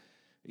halls.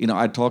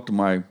 I talked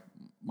to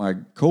my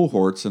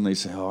cohorts, and they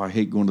say, "Oh, I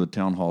hate going to the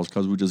town halls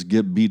because we just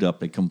get beat up.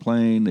 They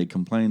complain, they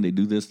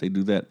do this, they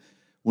do that."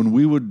 When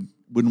we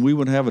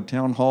would have a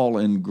town hall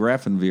in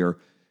Grafenwehr,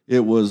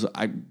 it was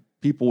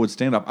people would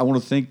stand up. I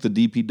want to thank the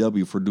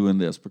DPW for doing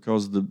this,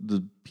 because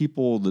the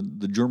people,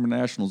 the German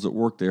nationals that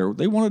worked there,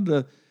 they wanted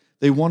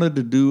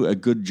to do a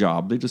good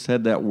job. They just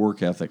had that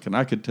work ethic, and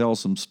I could tell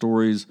some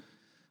stories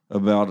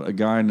about a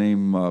guy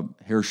named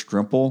Herr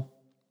Strempel,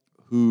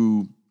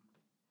 who,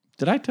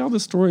 did I tell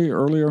this story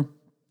earlier?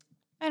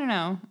 I don't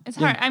know. It's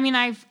hard. I mean,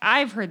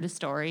 I've heard the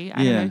story.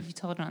 I don't know if you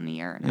told it on the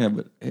air or not. Yeah,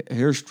 but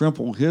Herr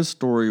Strempel, his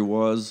story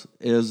was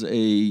as a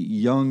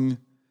young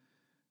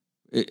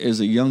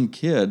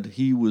kid,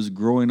 he was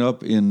growing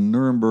up in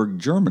Nuremberg,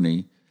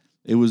 Germany.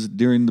 It was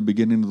during the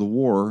beginning of the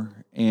war,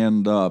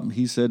 and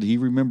he said he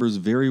remembers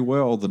very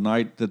well the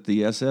night that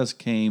the SS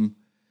came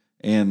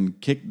and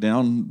kicked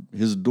down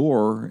his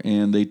door,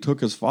 and they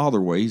took his father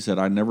away. He said,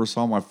 "I never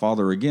saw my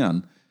father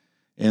again."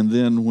 And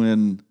then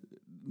when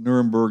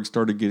Nuremberg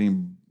started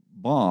getting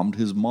bombed,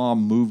 his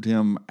mom moved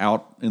him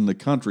out in the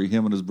country,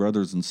 him and his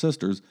brothers and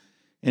sisters,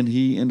 and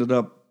he ended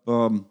up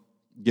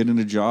getting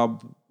a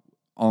job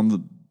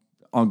on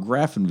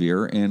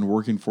Grafenwehr and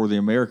working for the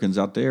Americans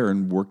out there,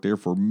 and worked there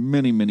for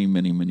many, many,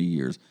 many, many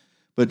years.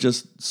 But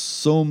just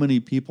so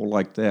many people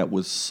like that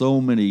with so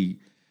many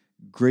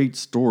great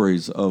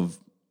stories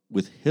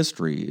with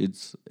history.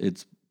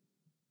 It's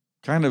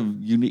kind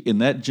of unique in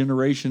that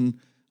generation.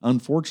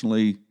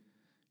 Unfortunately,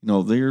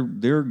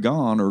 they're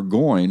gone or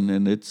going,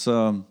 and it's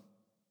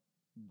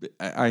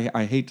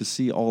I hate to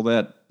see all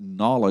that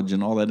knowledge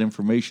and all that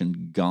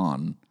information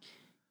gone.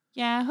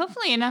 Yeah,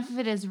 hopefully enough of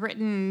it is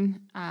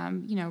written,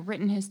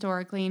 written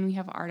historically, and we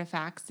have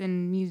artifacts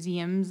and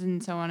museums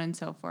and so on and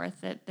so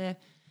forth that the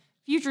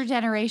future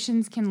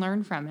generations can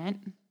learn from it.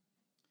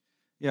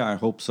 Yeah, I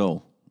hope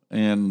so.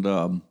 And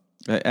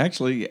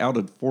actually, out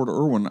at Fort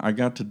Irwin, I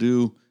got to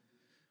do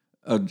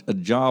a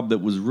job that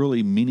was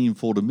really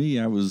meaningful to me.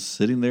 I was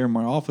sitting there in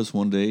my office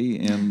one day,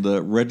 and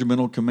the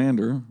regimental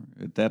commander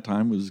at that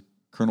time was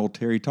Colonel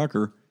Terry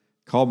Tucker,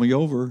 called me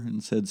over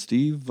and said,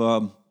 "Steve,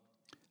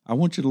 I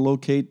want you to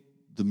locate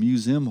the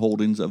museum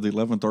holdings of the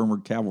 11th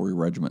Armored Cavalry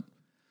Regiment."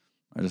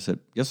 I just said,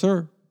 "Yes,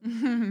 sir."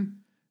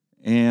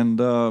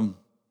 And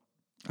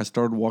I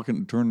started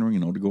walking,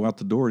 turning, to go out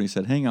the door, and he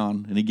said, "Hang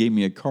on." And he gave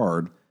me a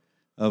card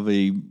of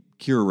a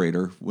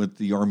curator with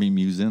the Army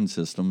Museum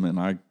System, and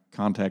I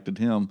contacted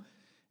him.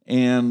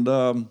 And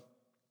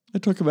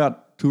it took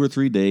about 2 or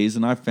 3 days,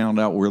 and I found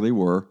out where they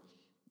were.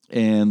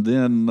 And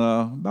then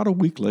about a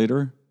week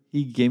later,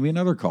 he gave me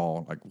another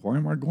call. Like, "Why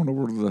am I going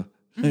over to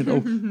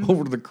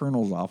over to the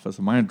colonel's office?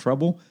 Am I in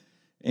trouble?"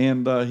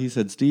 And he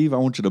said, "Steve, I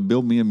want you to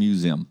build me a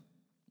museum."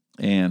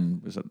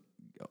 And I said,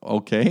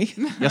 "Okay."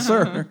 "Yes,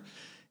 sir."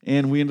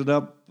 And we ended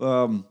up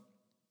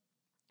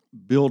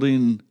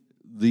building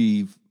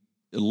the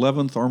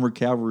 11th Armored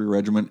Cavalry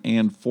Regiment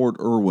and Fort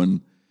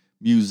Irwin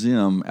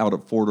Museum out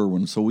at Fort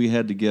Irwin. So we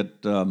had to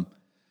get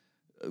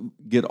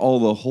all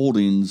the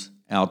holdings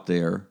out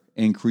there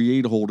and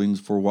create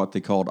holdings for what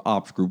they called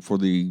Ops Group for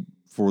the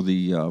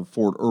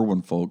Fort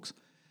Irwin folks.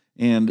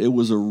 And it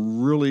was a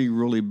really,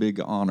 really big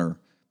honor,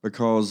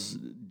 because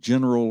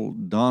General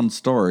Don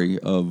Starry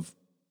of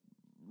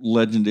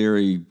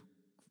legendary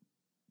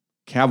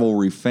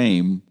cavalry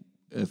fame,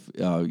 if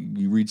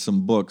you read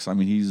some books, I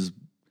mean, he's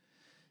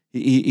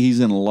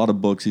in a lot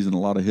of books, he's in a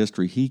lot of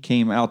history. He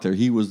came out there.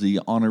 He was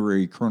the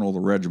honorary colonel of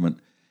the regiment.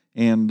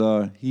 And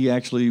he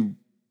actually,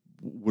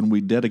 when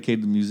we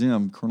dedicated the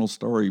museum, Colonel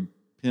Starry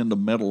pinned a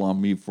medal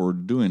on me for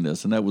doing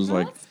this. And that was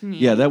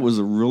that was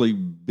a really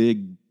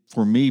big,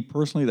 for me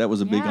personally, that was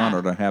a big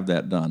honor to have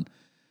that done.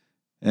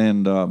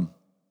 And,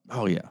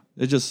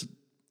 it just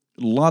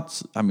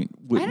lots, I mean.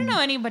 I don't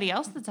know anybody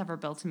else that's ever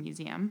built a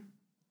museum.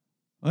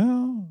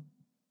 Well,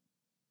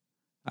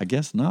 I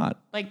guess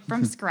not. Like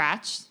from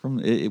scratch. I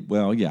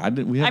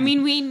didn't.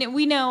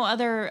 We know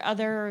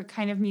other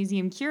kind of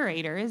museum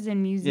curators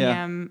and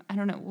museum. Yeah. I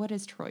don't know, what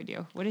does Troy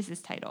do? What is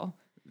his title?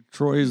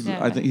 Troy's.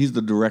 I think he's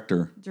the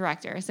director.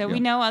 So we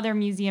know other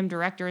museum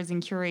directors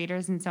and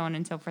curators and so on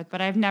and so forth.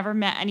 But I've never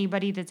met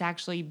anybody that's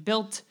actually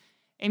built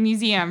a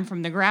museum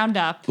from the ground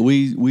up.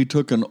 We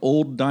took an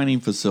old dining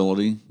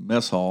facility,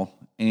 mess hall,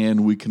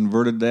 and we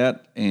converted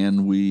that,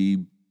 and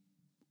we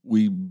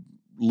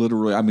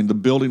literally, I mean, the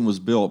building was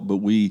built, but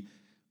we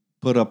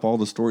put up all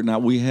the story. Now,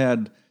 we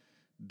had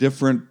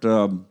different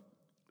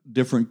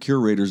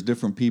curators,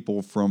 different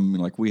people from,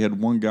 like, we had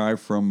one guy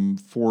from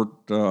Fort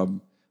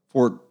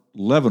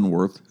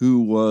Leavenworth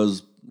who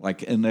was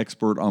like an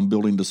expert on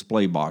building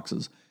display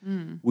boxes.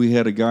 We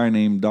had a guy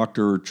named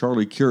Dr.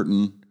 Charlie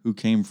Curtin who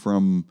came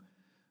from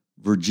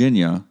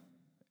Virginia,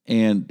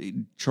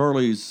 and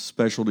Charlie's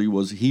specialty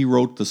was he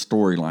wrote the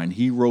storyline.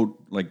 He wrote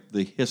like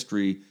the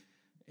history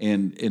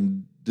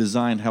and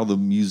designed how the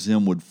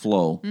museum would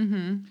flow.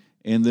 Mm-hmm.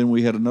 And then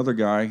we had another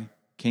guy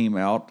came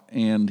out,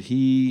 and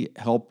he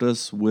helped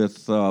us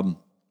with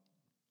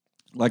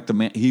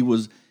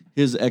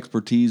his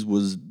expertise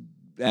was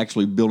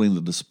actually building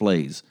the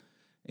displays.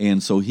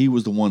 And so he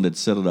was the one that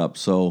set it up.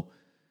 So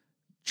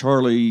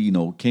Charlie,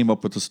 came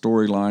up with the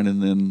storyline,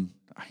 and then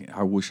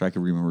I wish I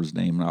could remember his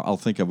name. And I'll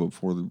think of it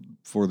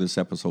before this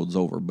episode's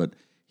over. But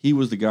he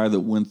was the guy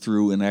that went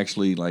through and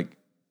actually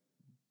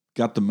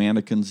got the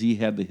mannequins. He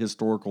had the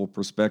historical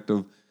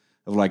perspective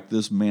of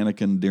this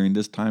mannequin during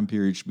this time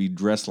period should be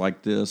dressed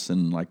like this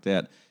and like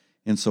that.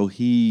 And so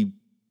he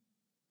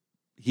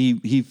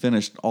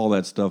finished all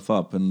that stuff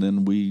up, and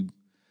then we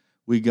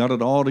got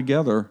it all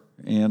together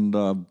and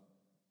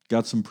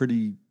got some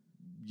pretty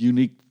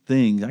unique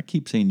things. I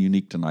keep saying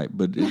unique tonight,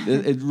 but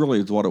it really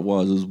is what it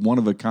was. It was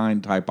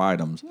one-of-a-kind type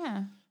items.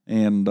 Yeah.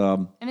 And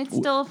it's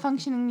still a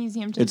functioning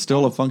museum today. It's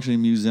still a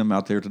functioning museum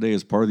out there today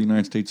as part of the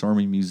United States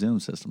Army Museum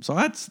System. So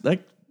that's kind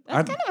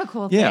of a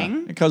cool thing.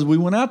 Yeah, because we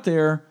went out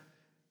there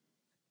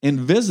and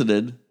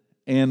visited,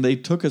 and they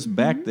took us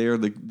back there,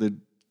 the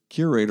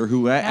curator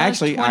who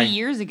actually 20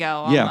 years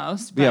ago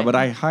almost. But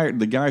I hired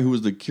the guy who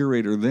was the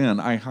curator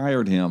then. I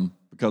hired him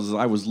because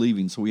I was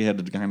leaving, so we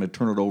had to kind of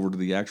turn it over to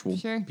the actual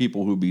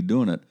people who'd be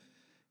doing it.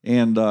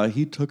 And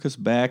he took us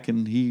back,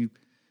 and he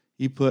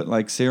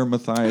put Sarah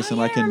Matthias in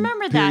I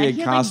remember that. He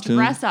had costume.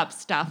 Dress up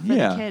stuff for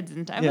the kids,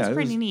 and it was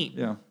pretty neat.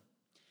 Yeah.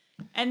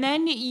 And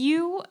then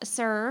you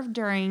served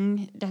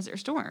during Desert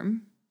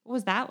Storm. What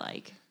was that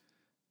like?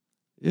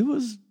 It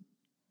was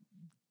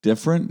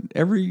different.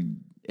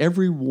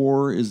 Every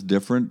war is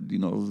different.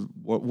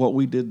 What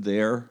we did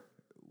there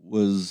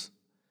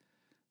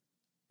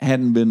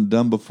hadn't been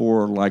done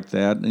before like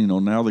that.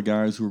 Now the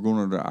guys who are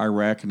going to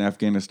Iraq and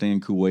Afghanistan,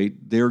 Kuwait,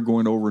 they're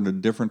going over into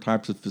different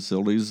types of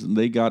facilities, and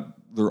they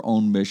got their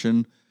own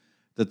mission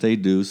that they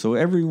do. So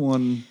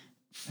everyone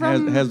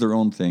has their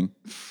own thing.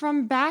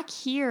 From back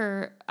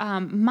here,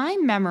 my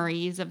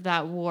memories of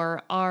that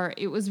war are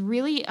it was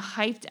really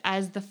hyped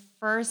as the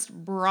first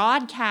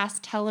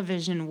broadcast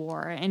television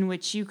war in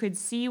which you could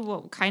see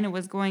what kind of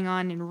was going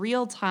on in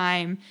real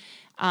time.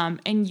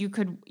 And you've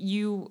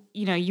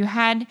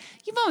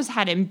always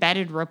had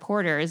embedded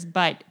reporters,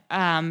 but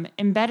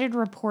embedded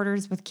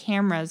reporters with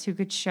cameras who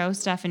could show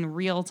stuff in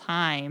real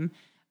time.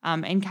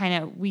 And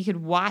kind of we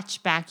could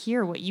watch back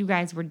here what you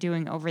guys were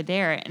doing over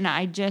there. And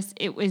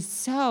it was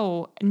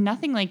so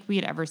nothing like we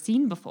had ever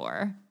seen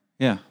before.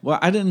 Yeah. Well,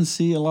 I didn't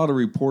see a lot of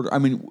reporters. I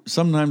mean,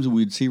 sometimes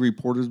we'd see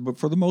reporters, but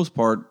for the most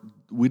part,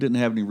 we didn't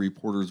have any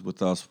reporters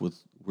with us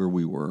with where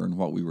we were and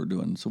what we were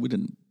doing. So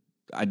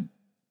I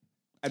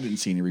didn't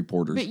see any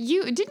reporters. But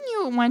didn't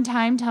you at one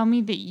time tell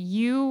me that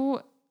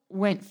you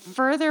went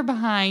further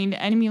behind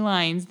enemy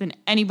lines than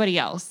anybody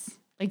else?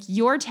 Like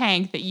your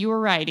tank that you were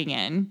riding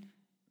in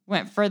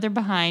went further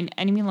behind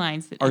enemy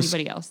lines than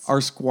anybody else.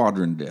 Our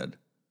squadron did.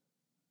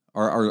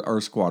 Our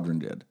squadron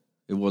did.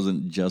 It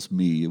wasn't just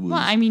me. It was,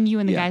 you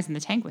and the guys in the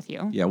tank with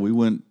you. Yeah, we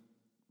went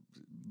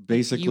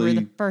basically. You were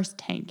the first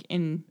tank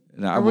in.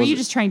 Or were you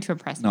just trying to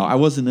impress me? No, I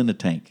wasn't in a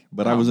tank,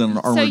 but I was in an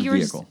armored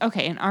vehicle.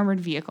 An armored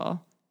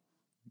vehicle.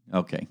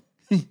 Okay.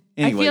 Anyway,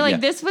 I feel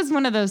like this was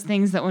one of those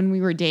things that when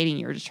we were dating,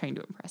 you were just trying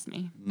to impress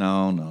me.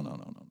 No.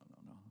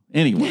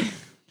 Anyway.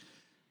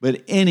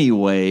 But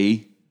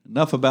anyway,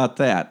 enough about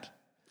that.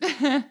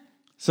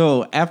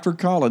 So after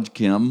college,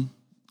 Kim,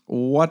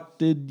 what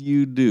did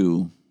you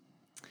do?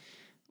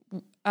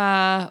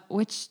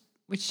 Which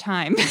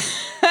time?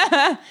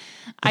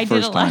 I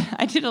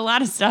did a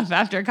lot of stuff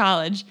after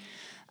college.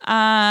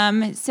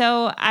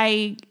 So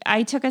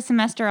I took a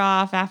semester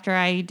off after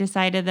I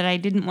decided that I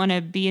didn't want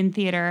to be in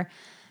theater,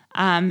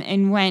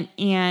 and went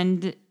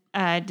and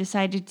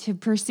decided to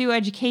pursue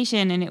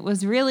education. And it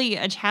was really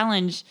a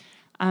challenge,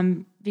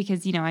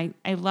 because,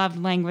 I love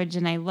language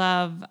and I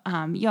love,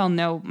 you all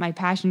know my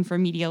passion for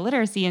media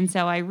literacy. And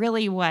so I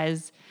really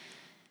was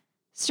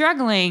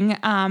struggling.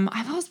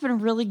 I've always been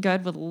really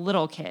good with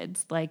little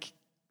kids, like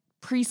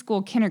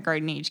preschool,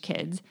 kindergarten age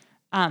kids.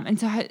 And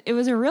so it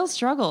was a real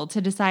struggle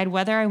to decide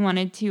whether I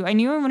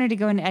knew I wanted to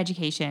go into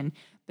education,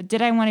 but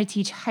did I want to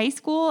teach high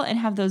school and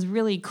have those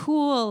really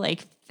cool,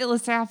 like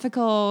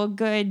philosophical,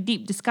 good,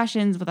 deep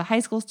discussions with the high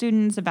school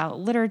students about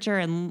literature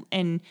and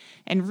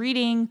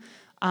reading,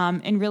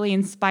 and really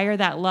inspire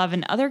that love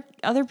in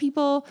other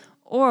people?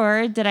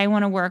 Or did I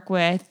want to work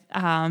with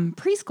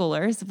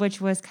preschoolers,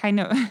 which was kind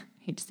of, I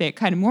hate to say it,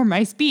 kind of more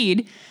my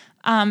speed.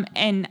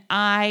 And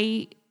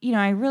I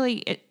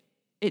really,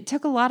 it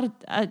took a lot of,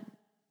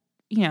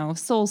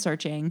 soul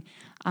searching.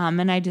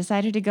 And I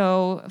decided to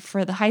go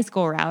for the high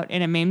school route,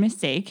 and I made a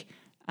mistake.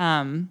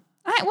 I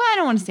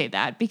don't want to say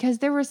that, because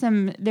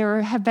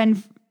there have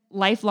been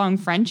lifelong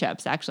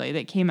friendships actually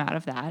that came out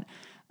of that.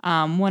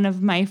 One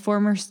of my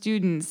former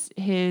students,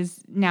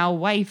 his now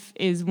wife,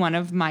 is one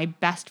of my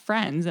best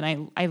friends,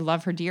 and I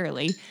love her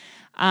dearly.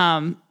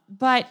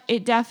 But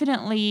it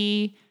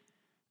definitely,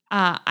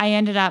 I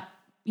ended up,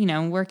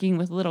 working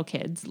with little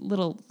kids,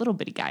 little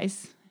bitty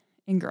guys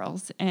and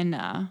girls, and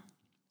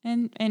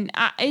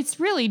it's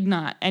really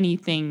not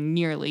anything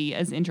nearly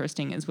as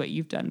interesting as what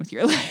you've done with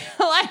your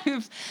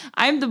life.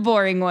 I'm the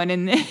boring one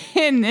in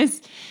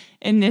this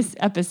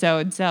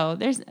episode. So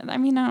I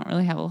don't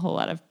really have a whole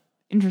lot of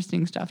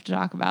interesting stuff to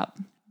talk about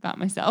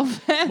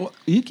myself. Well,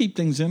 you keep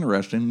things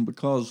interesting,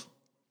 because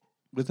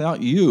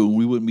without you,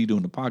 we wouldn't be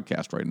doing the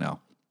podcast right now.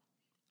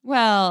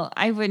 Well,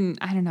 I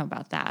don't know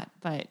about that,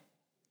 but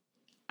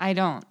I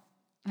don't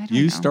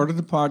You know. started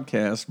the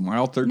podcast,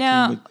 Mile 13.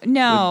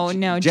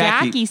 No.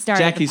 Jackie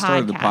started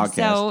the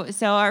podcast.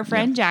 So our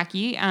friend Yeah.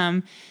 Jackie,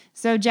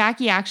 so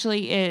Jackie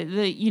actually is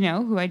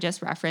who I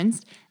just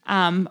referenced.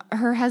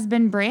 Her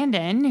husband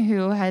Brandon,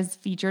 who has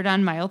featured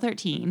on Mile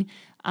 13,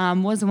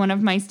 was one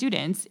of my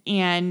students,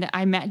 and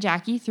I met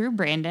Jackie through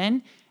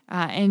Brandon.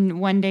 And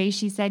one day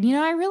she said,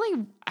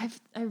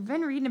 I've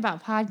been reading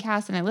about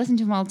podcasts and I listen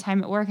to them all the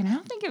time at work, and I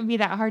don't think it would be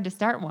that hard to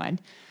start one.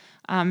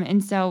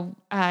 And so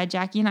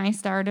Jackie and I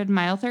started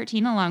Mile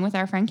 13 along with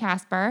our friend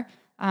Casper,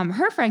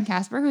 her friend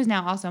Casper, who's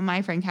now also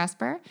my friend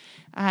Casper.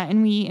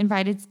 And we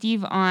invited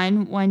Steve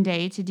on one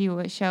day to do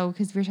a show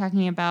because we were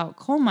talking about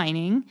coal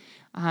mining.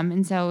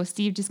 And so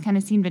Steve just kind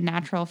of seemed a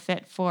natural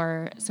fit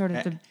for sort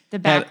of the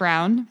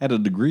background. Had a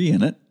degree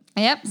in it.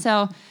 Yep.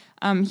 So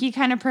he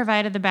kind of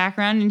provided the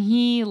background, and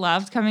he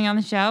loved coming on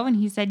the show. And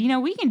he said,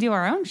 we can do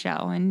our own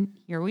show. And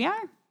here we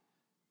are.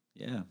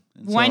 Yeah.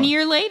 And 1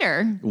 year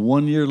later.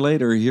 1 year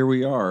later, here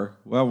we are.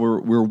 Well,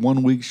 we're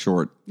 1 week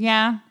short.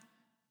 Yeah.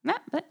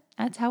 But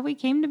that's how we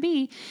came to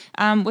be,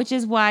 which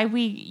is why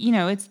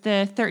it's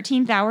the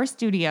 13th Hour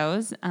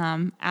Studios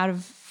out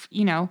of,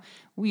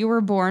 we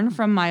were born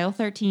from Mile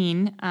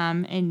 13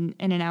 in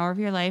an hour of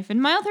your life.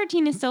 And Mile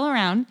 13 is still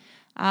around.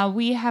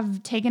 We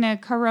have taken a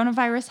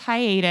coronavirus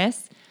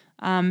hiatus.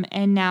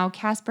 And now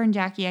Casper and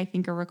Jackie, I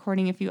think, are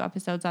recording a few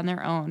episodes on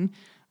their own.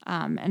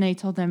 And I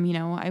told them,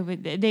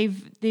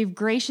 they've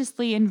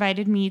graciously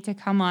invited me to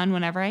come on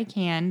whenever I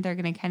can. They're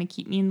going to kind of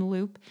keep me in the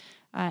loop.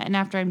 And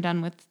after I'm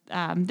done with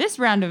this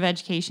round of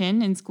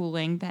education and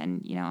schooling,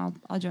 then,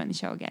 I'll join the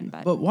show again.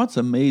 But what's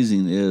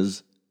amazing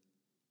is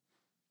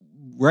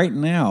right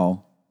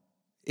now,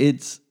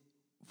 it's,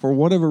 for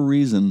whatever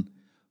reason,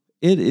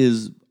 it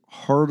is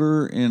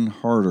harder and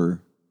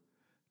harder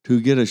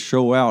to get a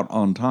show out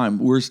on time.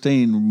 We're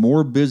staying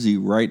more busy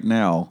right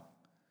now.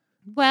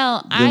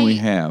 Well, we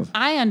have.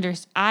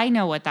 I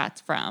know what that's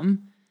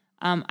from.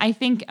 I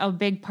think a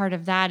big part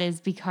of that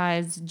is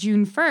because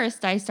June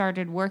 1st, I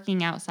started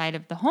working outside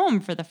of the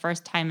home for the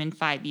first time in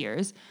 5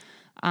 years.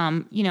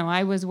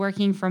 I was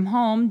working from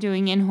home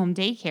doing in-home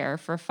daycare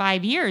for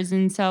 5 years.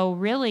 And so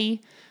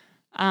really,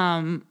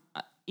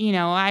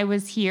 I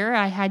was here.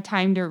 I had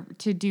time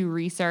to do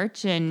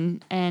research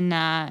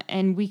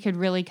and we could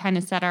really kind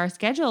of set our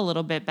schedule a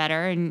little bit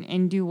better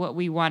and do what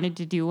we wanted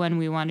to do when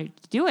we wanted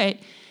to do it.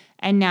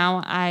 And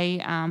now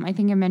I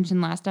think I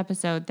mentioned last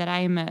episode that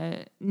I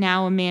am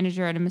now a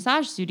manager at a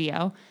massage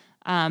studio.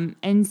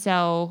 And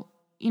so,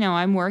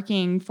 I'm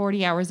working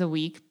 40 hours a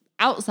week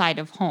outside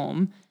of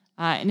home,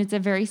 and it's a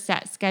very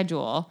set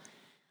schedule.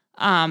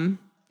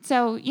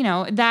 So,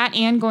 that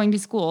and going to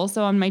school.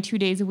 So on my 2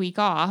 days a week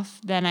off,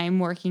 then I'm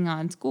working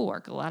on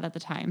schoolwork a lot of the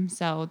time.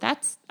 So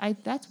that's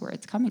where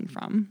it's coming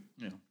from.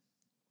 Yeah.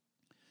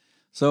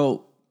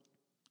 So,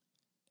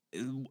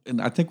 and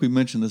I think we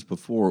mentioned this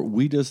before,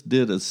 we just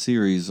did a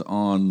series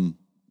on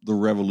the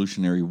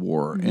Revolutionary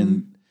War. Mm-hmm.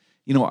 And,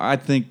 I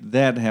think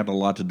that had a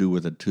lot to do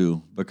with it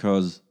too,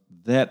 because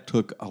that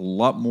took a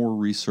lot more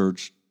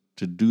research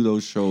to do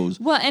those shows.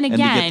 Well, and again,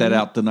 to get that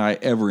out than I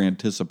ever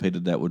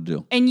anticipated that would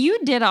do. And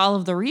you did all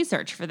of the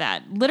research for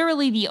that.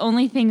 Literally the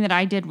only thing that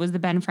I did was the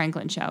Ben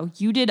Franklin show.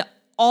 You did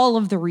all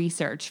of the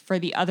research for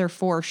the other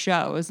 4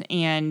 shows,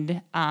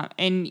 and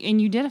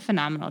you did a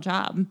phenomenal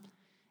job.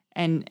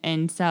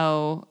 And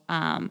so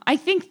I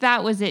think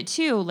that was it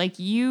too. Like,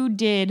 you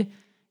did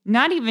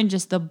not even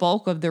just the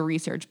bulk of the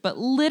research, but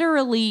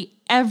literally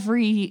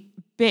every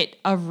bit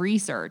of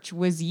research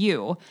was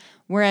you.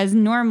 Whereas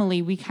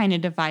normally we kind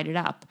of divide it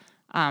up.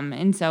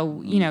 And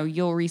so,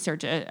 you'll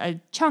research a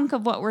chunk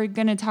of what we're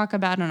going to talk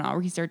about, and I'll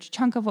research a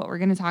chunk of what we're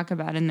going to talk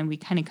about. And then we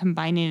kind of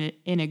combine it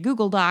in a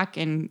Google Doc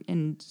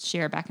and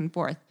share back and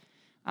forth.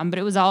 But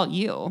it was all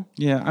you.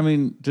 Yeah. I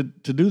mean, to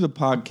do the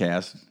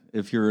podcast,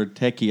 if you're a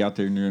techie out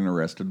there and you're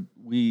interested,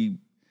 we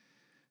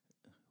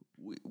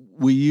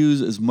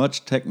use as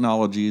much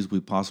technology as we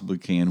possibly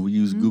can. We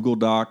use Google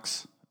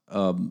Docs.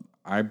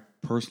 I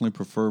personally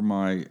prefer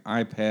my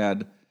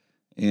iPad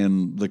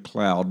and the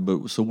cloud,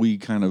 but so we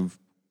kind of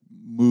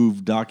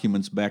move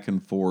documents back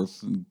and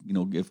forth. And,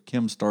 if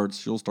Kim starts,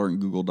 she'll start in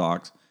Google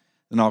Docs,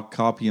 then I'll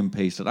copy and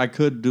paste it. I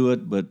could do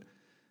it, but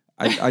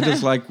I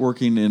just like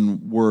working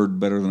in Word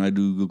better than I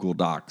do Google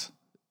Docs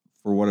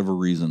for whatever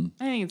reason.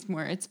 I think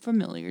it's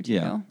familiar to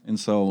you. And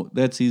so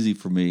that's easy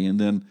for me. And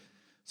then,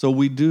 so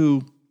we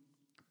do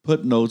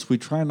put notes. We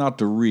try not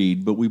to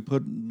read, but we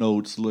put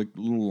notes, like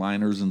little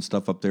liners and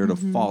stuff up there to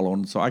follow.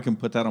 And so I can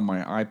put that on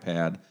my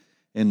iPad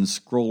and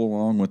scroll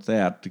along with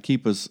that to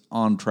keep us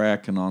on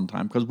track and on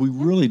time. Because we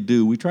really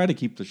do. We try to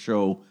keep the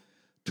show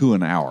to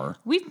an hour.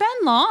 We've been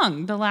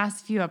long the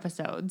last few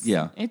episodes.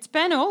 Yeah. It's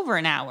been over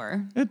an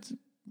hour.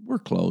 We're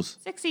close.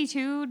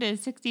 62 to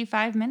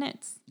 65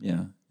 minutes.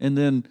 Yeah. And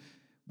then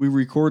we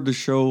record the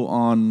show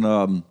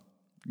on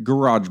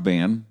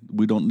GarageBand.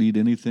 We don't need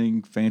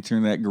anything fancier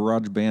than that.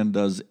 GarageBand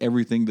does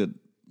everything that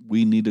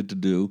we need it to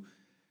do.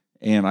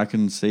 And I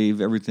can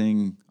save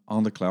everything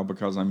on the cloud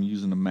because I'm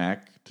using a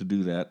Mac to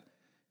do that.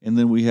 and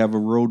then we have a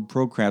Rode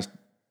Procaster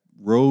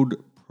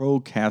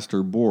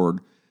board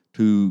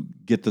to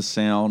get the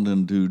sound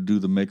and to do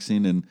the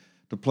mixing and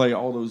to play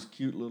all those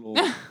cute little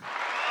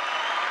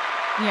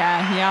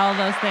Yeah, all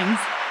those things.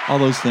 all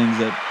those things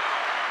that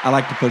I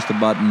like to push the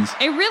buttons.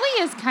 It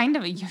really is kind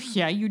of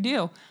yeah, you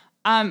do.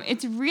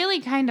 It's really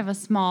kind of a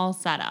small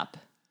setup.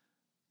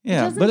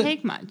 Yeah, it doesn't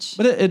take much.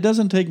 But it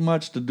doesn't take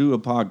much to do a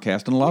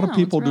podcast, and a lot of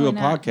people do a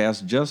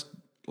podcast just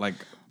like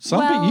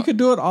something. You could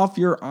do it off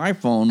your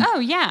iPhone. Oh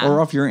yeah,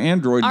 or off your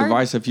Android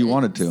device if you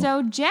wanted to.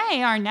 So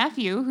Jay, our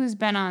nephew, who's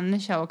been on the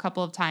show a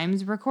couple of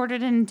times,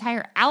 recorded an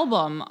entire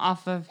album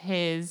off of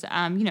his,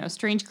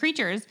 Strange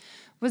Creatures.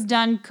 Was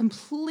done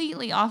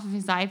completely off of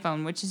his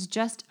iPhone, which is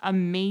just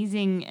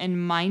amazing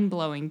and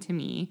mind-blowing to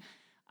me.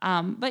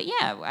 But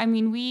yeah, I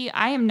mean,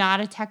 I am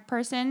not a tech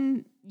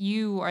person.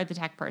 You are the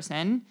tech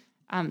person.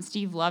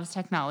 Steve loves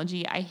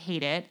technology. I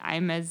hate it.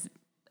 I'm as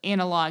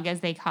analog as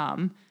they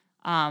come.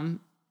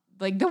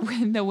 Like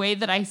the way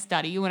that I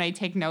study when I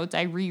take notes,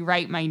 I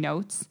rewrite my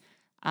notes.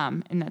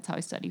 And that's how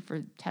I study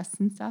for tests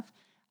and stuff.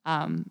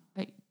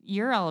 But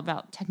you're all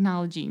about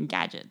technology and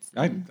gadgets.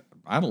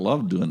 I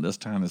love doing this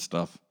kind of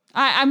stuff.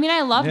 I mean,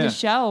 I love the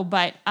show,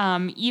 but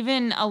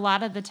even a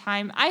lot of the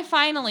time, I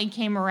finally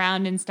came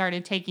around and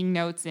started taking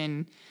notes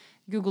in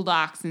Google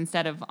Docs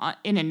instead of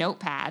in a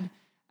notepad.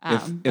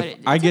 But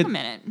it took a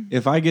minute.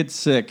 If I get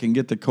sick and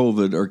get the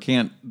COVID or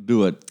can't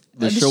do it,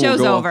 the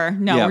show's over.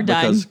 No, we're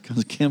done.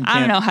 Because Kim can't. I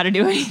don't know how to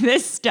do any of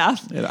this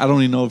stuff. I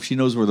don't even know if she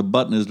knows where the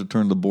button is to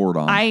turn the board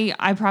on.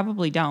 I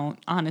probably don't,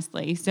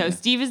 honestly. So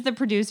Steve is the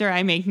producer.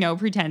 I make no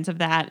pretense of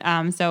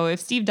that. So if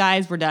Steve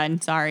dies, we're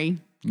done. Sorry.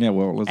 Yeah,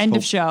 well, let's End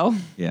of show.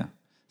 Yeah.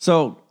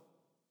 So,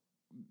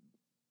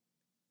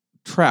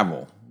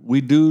 travel. We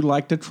do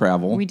like to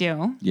travel. We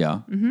do.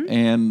 Yeah. Mm-hmm.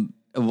 And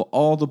of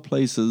all the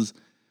places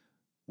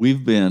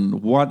we've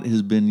been, what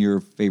has been your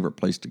favorite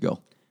place to go?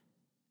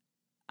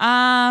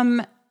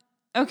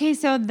 Okay,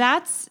 so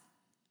that's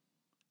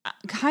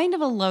kind of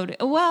a loaded.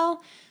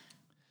 Well,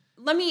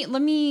 let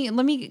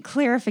me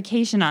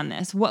clarification on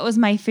this. What was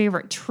my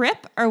favorite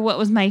trip or what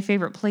was my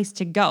favorite place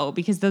to go?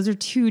 Because those are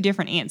two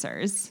different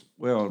answers.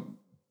 Well,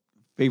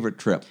 favorite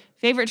trip.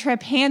 Favorite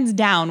trip, hands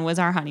down, was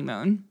our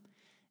honeymoon.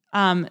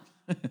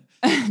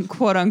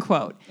 Quote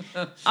unquote.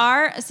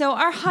 Our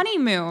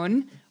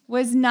honeymoon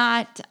was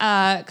not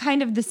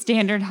kind of the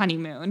standard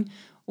honeymoon.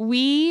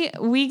 We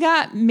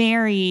got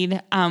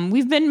married.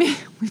 We've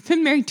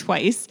been married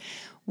twice.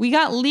 We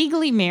got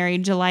legally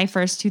married July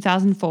 1st,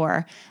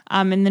 2004.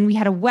 And then we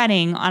had a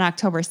wedding on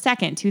October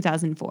 2nd,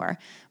 2004.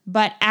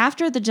 But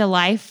after the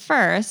July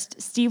 1st,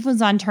 Steve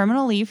was on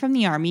terminal leave from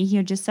the Army. He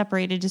had just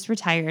separated, just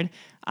retired.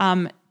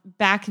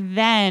 Back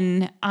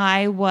then,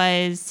 I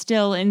was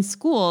still in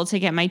school to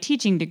get my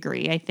teaching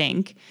degree, I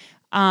think.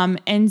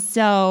 And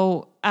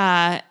so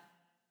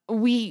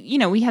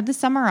we had the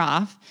summer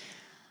off.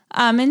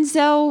 And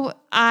so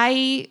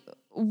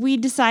we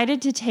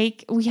decided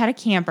we had a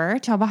camper,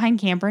 tow behind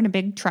camper and a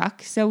big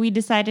truck. So we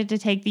decided to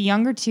take the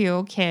younger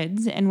two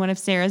kids and one of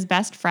Sarah's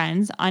best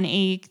friends on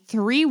a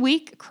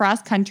 3-week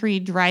cross-country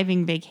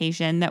driving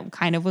vacation that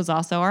kind of was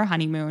also our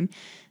honeymoon.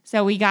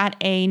 So we got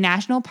a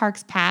national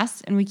parks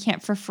pass and we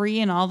camped for free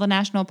in all the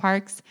national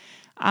parks.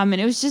 And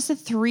it was just a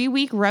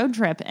 3-week road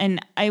trip.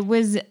 And it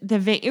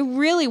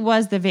really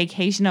was the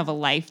vacation of a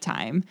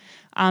lifetime.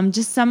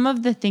 Just some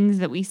of the things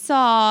that we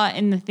saw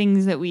and the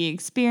things that we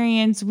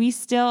experienced, we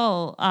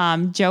still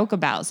joke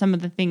about some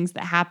of the things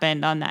that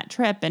happened on that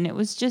trip. And it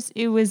was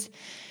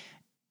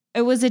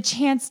a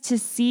chance to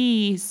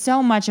see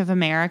so much of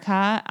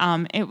America.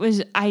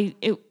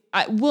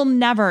 We'll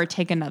never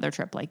take another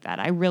trip like that.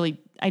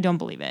 I don't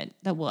believe it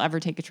that we'll ever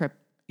take a trip.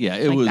 Yeah,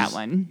 it was that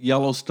one.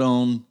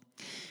 Yellowstone,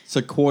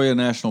 Sequoia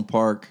National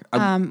Park.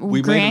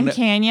 Grand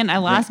Canyon. I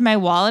lost my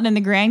wallet in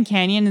the Grand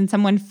Canyon and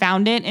someone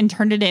found it and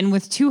turned it in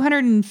with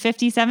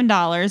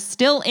 $257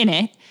 still in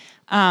it.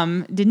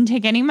 Didn't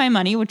take any of my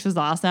money, which was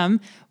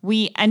awesome.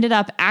 We ended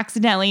up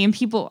accidentally, and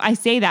I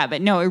say that,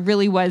 but no, it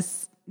really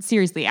was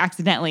seriously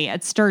accidentally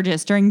at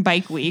Sturgis during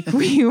Bike Week.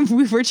 We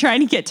were trying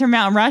to get to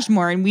Mount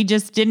Rushmore and we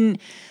just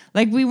didn't,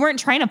 we weren't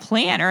trying to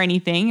plan or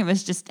anything. It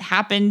was just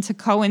happened to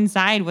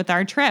coincide with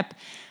our trip.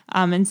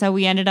 And so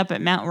we ended up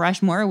at Mount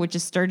Rushmore, which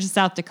is Sturgis,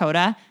 South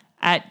Dakota,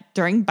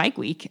 during Bike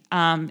Week.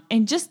 And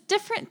just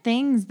different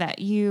things that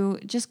you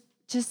just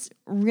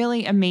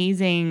really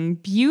amazing,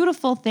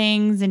 beautiful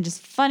things and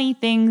just funny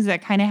things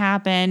that kind of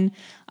happen.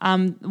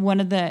 One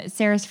of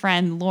Sarah's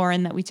friend,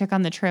 Lauren, that we took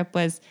on the trip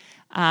was,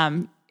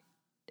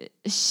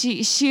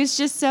 she was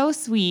just so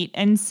sweet.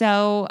 And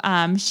so,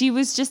 she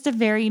was just a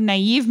very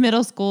naive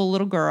middle school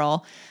little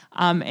girl.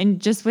 And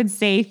just would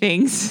say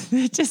things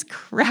that just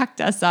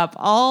cracked us up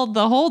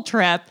the whole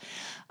trip.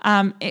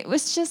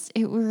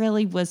 It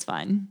really was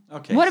fun.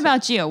 Okay. What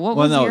about you? What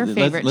was your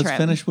favorite trip? Let's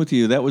finish with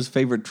you. That was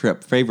favorite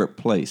trip, favorite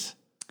place.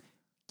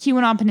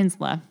 Keweenaw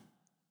Peninsula.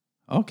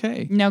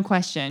 Okay. No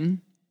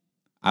question.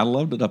 I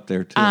loved it up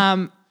there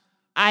too.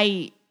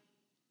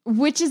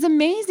 Which is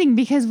amazing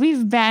because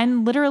we've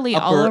been literally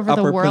all over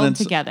the world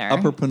together.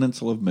 Upper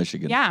Peninsula of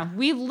Michigan. Yeah,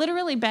 we've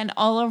literally been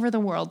all over the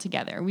world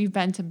together. We've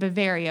been to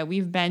Bavaria.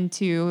 We've been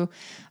to,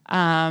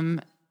 all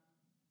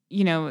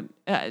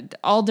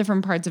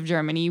different parts of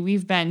Germany.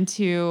 We've been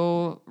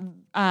to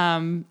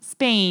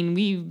Spain.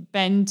 We've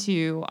been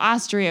to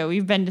Austria.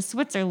 We've been to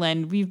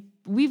Switzerland.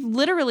 We've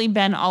literally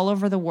been all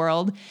over the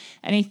world.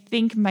 And I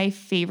think my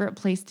favorite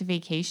place to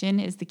vacation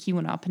is the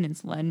Keweenaw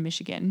Peninsula in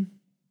Michigan.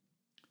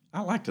 I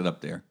liked it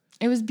up there.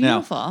 It was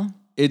beautiful. Now,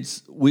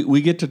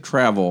 we get to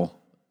travel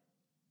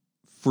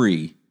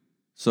free,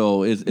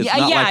 so it's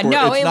not like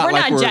we're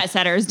not jet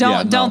setters.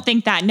 Don't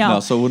think that. No.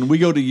 So when we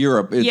go to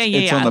Europe,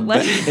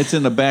 it's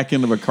in the back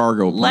end of a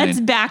cargo plane. Let's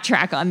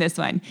backtrack on this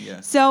one.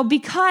 Yeah. So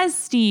because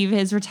Steve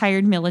is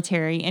retired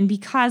military, and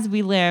because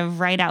we live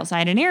right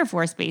outside an Air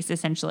Force base,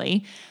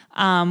 essentially.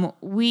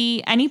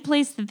 Any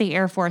place that the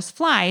Air Force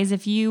flies,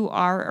 if you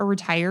are a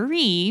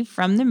retiree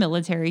from the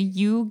military,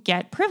 you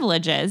get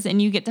privileges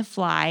and you get to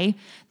fly.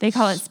 They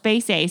call it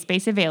Space A,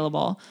 Space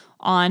Available,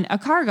 on a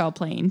cargo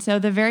plane. So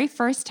the very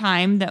first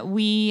time that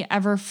we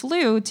ever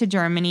flew to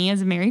Germany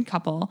as a married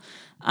couple,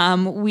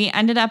 we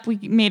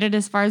made it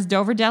as far as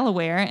Dover,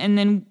 Delaware, and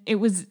then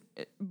it was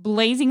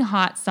blazing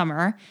hot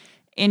summer,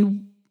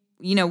 and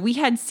we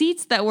had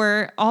seats that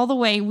were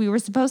we were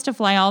supposed to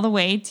fly all the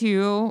way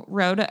to to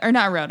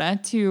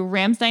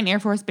Ramstein Air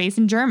Force Base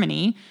in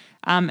Germany.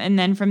 And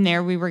then from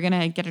there, we were going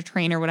to get a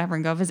train or whatever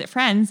and go visit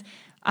friends.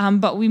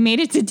 But we made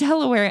it to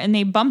Delaware and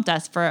they bumped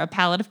us for a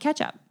pallet of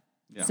ketchup.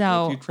 Yeah.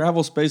 So if you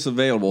travel Space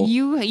Available,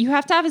 you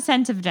have to have a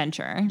sense of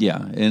adventure.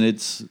 Yeah. And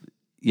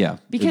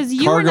because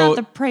you are not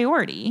the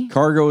priority.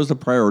 Cargo is the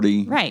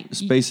priority. Right.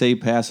 Space A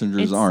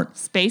passengers aren't.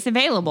 Space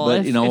Available.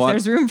 But if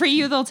there's room for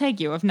you, they'll take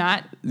you. If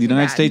not, the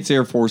United States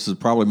Air Force is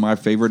probably my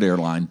favorite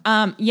airline.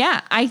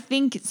 Yeah. I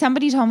think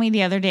somebody told me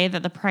the other day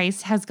that the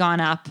price has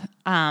gone up.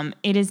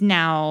 It is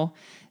now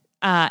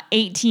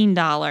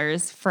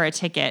 $18 for a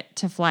ticket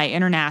to fly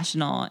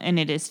international, and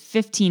it is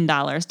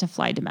 $15 to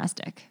fly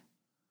domestic.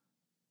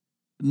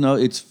 No,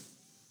 it's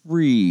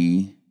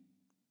free.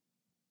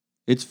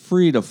 It's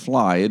free to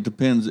fly. It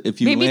depends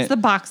if you maybe it's the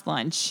box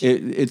lunch.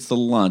 It's the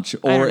lunch,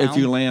 or if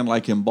you land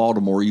like in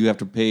Baltimore, you have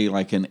to pay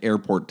like an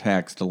airport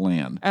tax to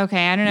land.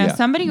 Okay, I don't know. Yeah.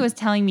 Somebody was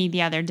telling me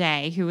the other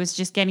day who was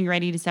just getting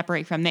ready to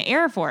separate from the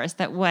Air Force.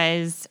 That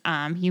was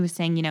he was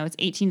saying it's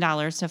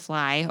 $18 to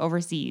fly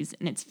overseas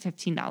and it's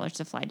 $15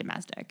 to fly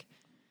domestic.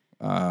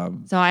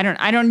 So I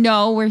don't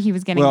know where he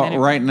was getting. Well,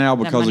 right now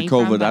because of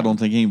COVID, from, I don't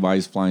think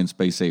anybody's flying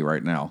Space A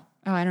right now.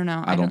 Oh, I don't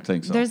know. I don't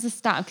think so. There's a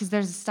stop because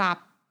there's a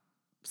stop.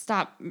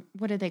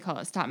 What did they call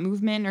it? Stop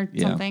movement or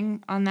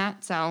something on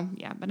that. So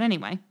yeah, but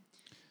anyway.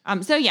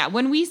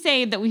 When we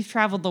say that we've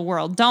traveled the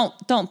world,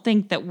 don't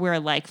think that we're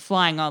like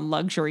flying on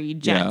luxury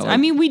jets. I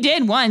mean, we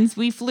did once.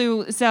 We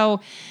flew.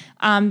 So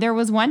there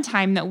was one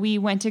time that we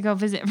went to go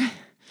visit.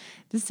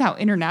 This is how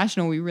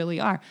international we really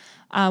are.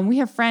 We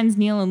have friends,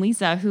 Neil and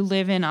Lisa, who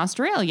live in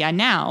Australia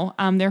now.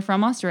 They're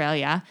from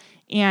Australia.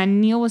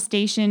 And Neil was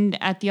stationed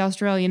at the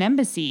Australian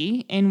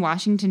Embassy in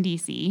Washington,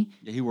 D.C.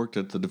 Yeah, he worked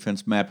at the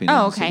Defense Mapping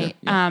Embassy. Oh, okay.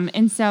 Yeah.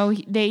 And so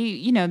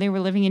they were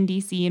living in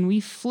D.C. and we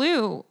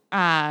flew.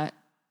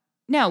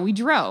 We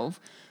drove.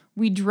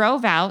 We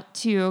drove out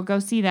to go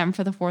see them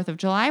for the 4th of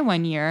July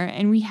one year.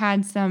 And we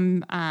had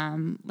some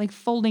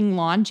folding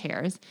lawn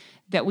chairs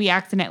that we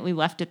accidentally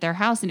left at their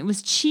house. And it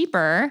was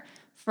cheaper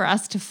for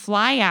us to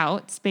fly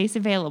out, Space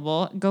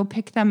Available, go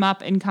pick them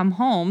up and come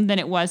home than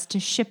it was to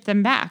ship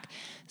them back.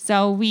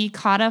 So we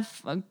caught a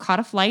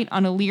flight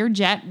on a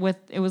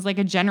Learjet it was like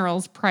a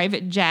general's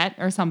private jet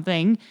or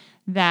something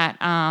that,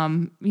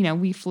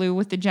 we flew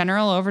with the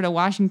general over to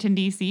Washington,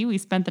 D.C. We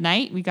spent the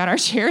night, we got our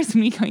chairs,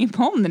 and we came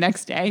home the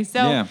next day.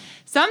 So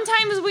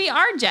Sometimes we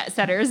are jet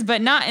setters,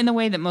 but not in the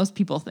way that most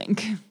people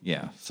think.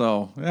 Yeah.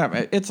 So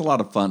it's a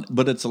lot of fun,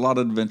 but it's a lot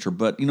of adventure.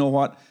 But you know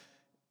what?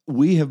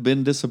 We have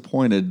been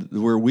disappointed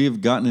where we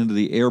have gotten into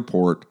the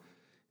airport,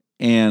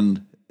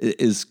 and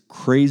as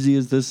crazy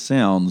as this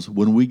sounds,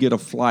 when we get a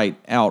flight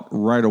out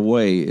right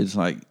away, it's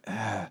like,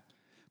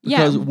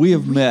 because we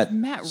have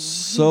met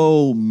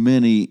so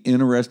many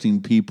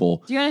interesting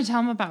people. Do you want to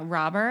tell them about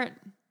Robert?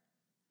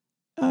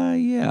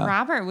 Yeah.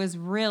 Robert was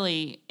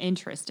really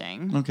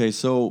interesting. Okay,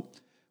 so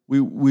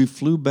we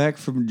flew back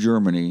from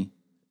Germany,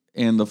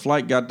 and the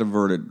flight got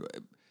diverted.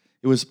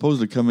 It was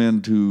supposed to come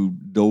into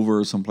Dover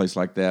or someplace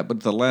like that, but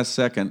at the last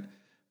second,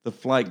 the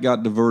flight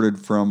got diverted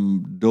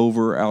from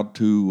Dover out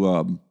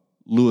to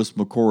Lewis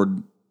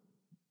McChord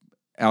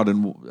out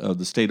in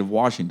the state of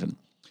Washington.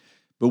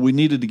 But we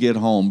needed to get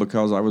home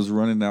because I was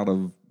running out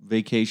of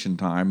vacation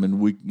time, and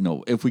we,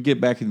 if we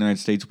get back in the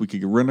United States, we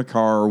could rent a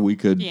car, we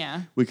could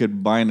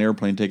buy an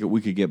airplane ticket,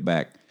 we could get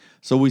back.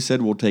 So we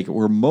said we'll take it.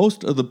 Where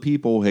most of the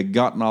people had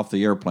gotten off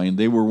the airplane,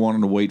 they were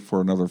wanting to wait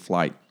for another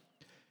flight,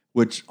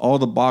 which all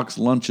the box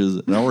lunches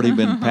had already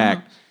been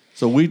packed.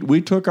 So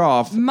we took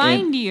off.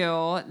 Mind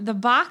you, the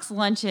box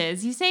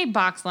lunches, you say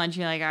box lunch,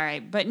 you're like, all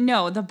right. But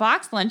no, the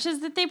box lunches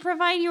that they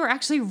provide you are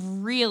actually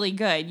really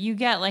good. You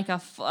get like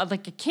a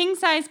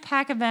king-size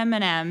pack of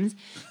M&Ms.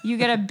 You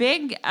get a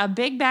big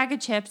bag of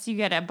chips. You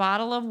get a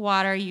bottle of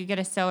water. You get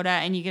a soda,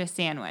 and you get a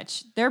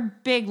sandwich. They're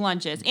big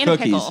lunches. And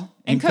cookies. A pickle.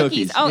 And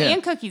cookies. Oh, yeah.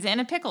 And cookies. And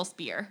a pickle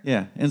spear.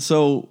 Yeah. And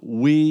so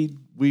we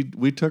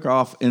took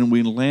off, and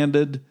we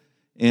landed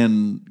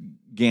in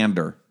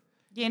Gander.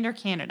 Gander,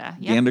 Canada.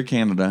 Yep. Gander,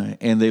 Canada.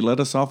 And they let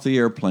us off the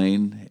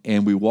airplane,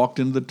 and we walked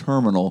into the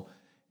terminal,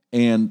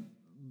 and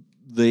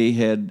they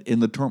had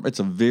in the terminal, it's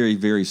a very,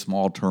 very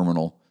small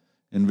terminal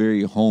and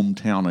very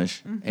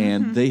hometownish,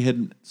 and they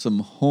had some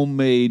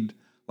homemade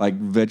like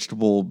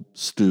vegetable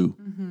stew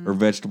or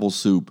vegetable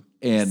soup.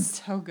 And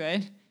so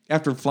good.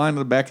 After flying to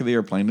the back of the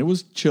airplane, it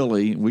was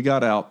chilly. We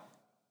got out,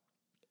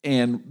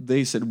 and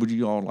they said, "Would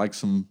you all like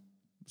some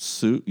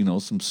soup?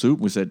 Some soup?"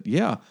 We said,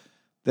 "Yeah."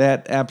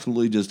 That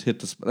absolutely just hit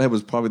the spot. That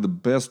was probably the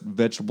best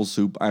vegetable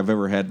soup I've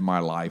ever had in my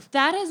life.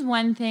 That is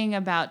one thing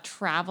about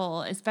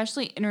travel,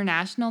 especially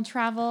international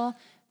travel.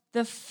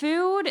 The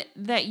food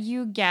that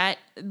you get,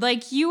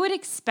 like you would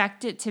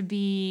expect it to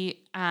be,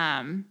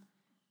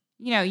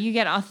 you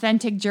get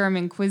authentic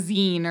German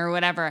cuisine or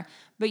whatever.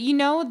 But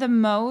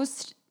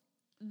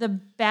the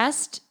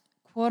best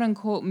quote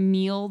unquote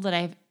meal that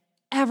I've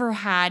ever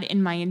had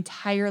in my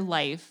entire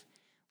life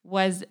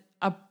was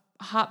a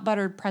hot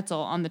buttered pretzel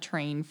on the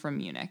train from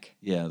Munich.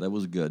 Yeah, that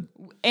was good.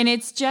 And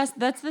it's just,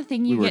 that's the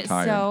thing, you get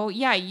tired.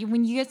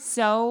 When you get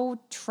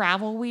so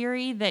travel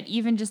weary that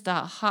even just a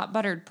hot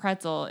buttered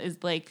pretzel is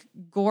like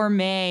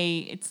gourmet.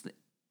 It's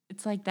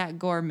like that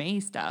gourmet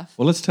stuff.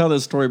 Well, let's tell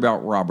this story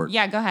about Robert.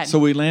 Yeah, go ahead. So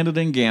we landed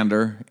in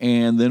Gander,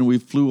 and then we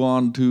flew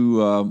on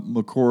to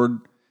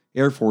McChord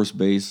Air Force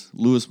Base,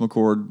 Lewis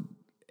McChord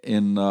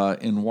in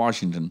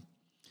Washington.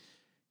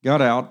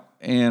 Got out,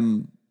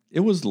 and it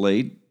was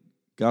late.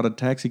 Got a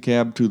taxi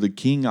cab to the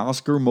King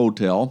Oscar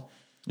Motel,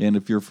 and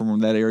if you're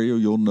from that area,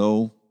 you'll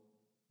know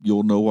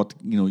about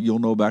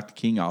the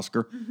King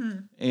Oscar.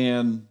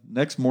 And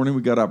next morning,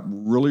 we got up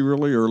really,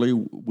 really early.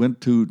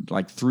 Went to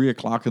like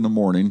 3:00 in the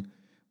morning.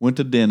 Went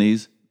to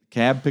Denny's.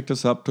 Cab picked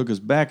us up, took us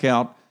back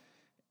out,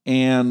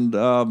 and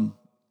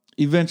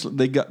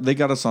eventually they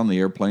got us on the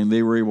airplane.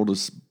 They were able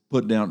to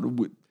put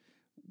down.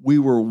 We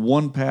were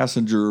one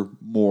passenger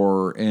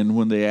more, and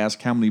when they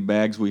asked how many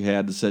bags we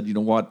had, they said, "You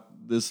know what?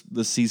 This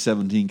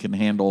C-17 can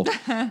handle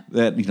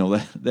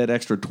that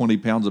extra 20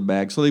 pounds of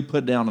bags." So they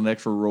put down an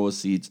extra row of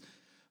seats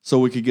so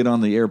we could get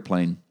on the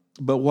airplane.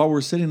 But while we're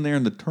sitting there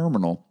in the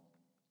terminal,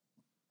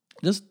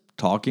 just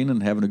talking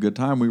and having a good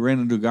time, we ran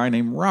into a guy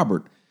named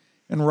Robert.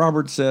 And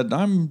Robert said,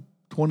 I'm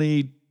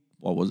 20.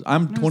 What was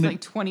I'm 20? It was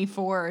like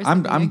 24. Or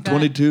something I'm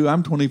 22.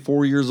 I'm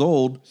 24 years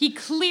old. He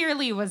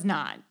clearly was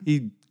not.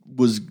 He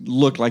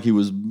looked like he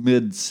was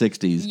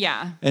mid-60s.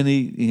 Yeah. And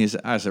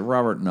I said,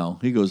 Robert, no.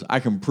 He goes,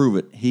 I can prove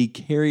it. He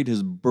carried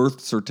his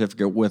birth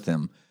certificate with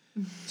him.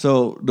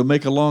 So to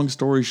make a long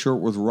story short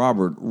with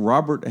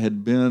Robert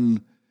had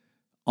been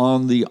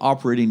on the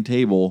operating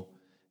table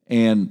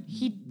and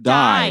he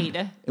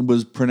died and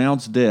was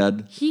pronounced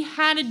dead. He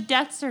had a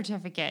death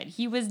certificate.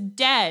 He was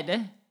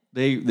dead.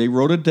 They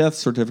wrote a death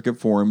certificate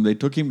for him. They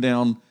took him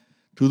down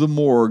to the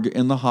morgue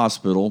in the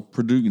hospital,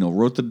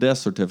 wrote the death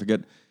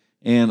certificate.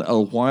 And a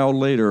while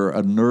later,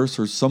 a nurse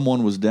or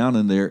someone was down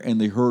in there,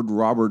 and they heard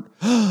Robert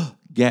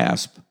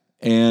gasp,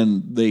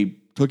 and they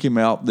took him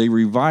out. They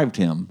revived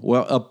him.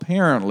 Well,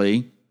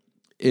 apparently,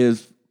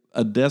 if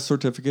a death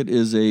certificate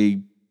is a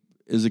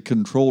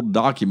controlled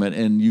document,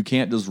 and you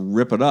can't just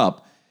rip it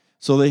up,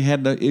 so they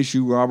had to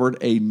issue Robert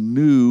a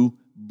new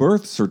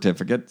birth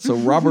certificate. So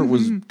Robert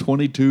was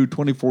 22,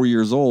 24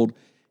 years old.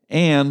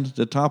 And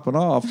to top it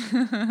off,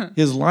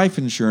 his life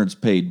insurance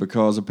paid,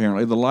 because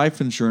apparently the life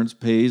insurance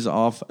pays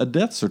off a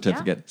death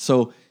certificate. Yeah.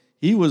 So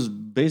he was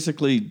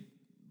basically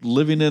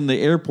living in the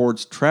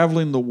airports,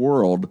 traveling the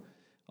world,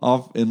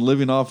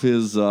 living off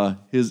his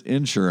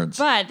insurance.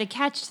 But the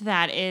catch to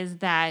that is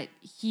that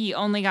he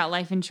only got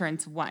life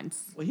insurance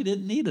once. Well, he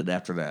didn't need it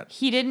after that.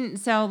 He didn't.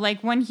 So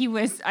like when he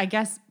was, I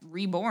guess,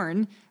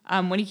 reborn,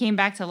 when he came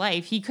back to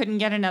life, he couldn't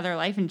get another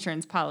life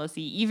insurance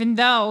policy, even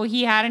though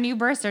he had a new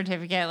birth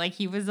certificate. Like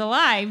he was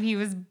alive. He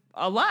was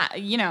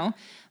alive,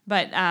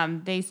 But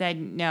they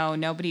said, no,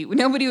 nobody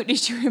would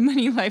issue him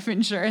any life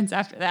insurance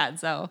after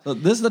that. So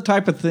this is the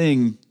type of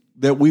thing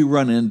that we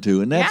run into.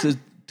 And that's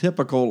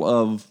typical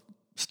of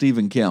Steve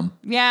and Kim.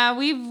 Yeah,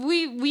 we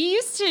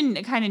used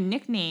to kind of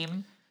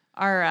nickname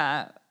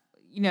our,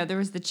 there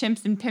was the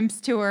Chimps and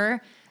Pimps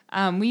tour.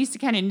 We used to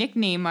kind of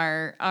nickname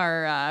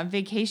our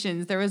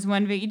vacations. There was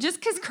one just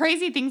because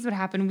crazy things would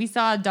happen. We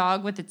saw a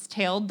dog with its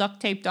tail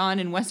duct taped on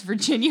in West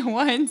Virginia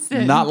once.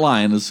 Not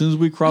lying. As soon as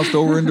we crossed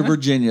over into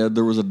Virginia,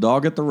 there was a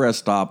dog at the rest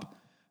stop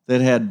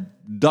that had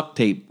duct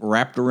tape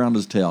wrapped around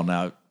his tail.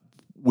 Now,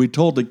 we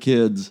told the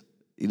kids,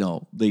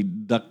 they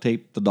duct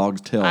taped the dog's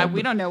tail.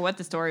 We don't know what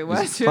the story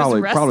was.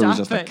 Probably was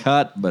just a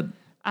cut, but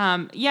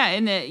Yeah,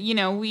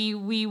 and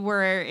we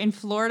were in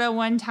Florida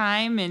one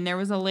time, and there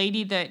was a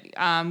lady that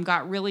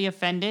got really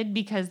offended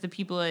because the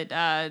people at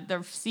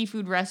the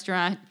seafood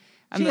restaurant.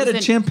 She had a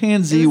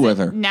chimpanzee with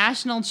her.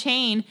 National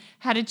chain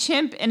had a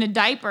chimp in a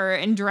diaper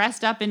and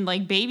dressed up in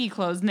like baby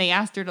clothes, and they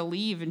asked her to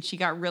leave, and she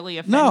got really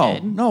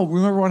offended. No.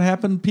 Remember what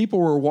happened? People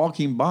were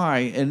walking by,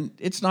 and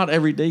it's not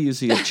every day you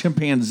see a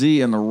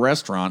chimpanzee in the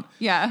restaurant.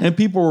 Yeah. And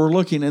people were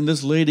looking, and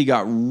this lady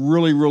got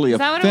really, really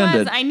offended. Is that what it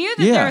was? I knew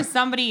that there was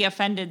somebody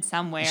offended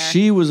somewhere.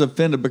 She was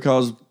offended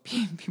because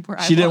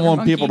she didn't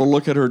want people to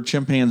look at her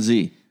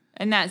chimpanzee.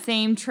 In that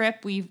same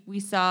trip, we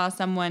saw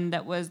someone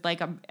that was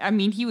like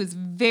he was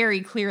very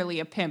clearly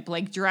a pimp,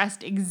 like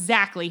dressed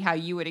exactly how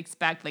you would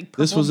expect, like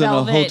purple This was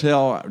velvet, in a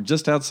hotel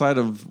just outside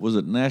of, was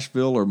it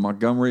Nashville or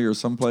Montgomery or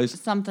someplace?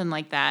 Something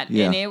like that.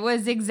 Yeah. And it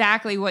was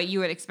exactly what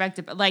you would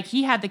expect. Like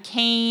he had the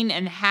cane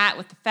and the hat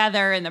with the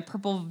feather and the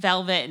purple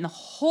velvet and the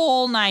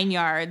whole 9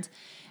 yards.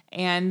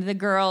 And the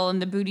girl in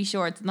the booty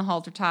shorts and the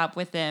halter top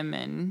with him.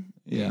 And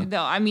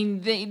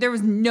there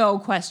was no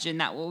question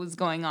that what was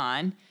going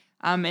on.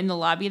 In the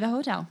lobby of the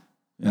hotel.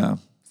 Yeah.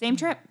 Same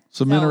trip.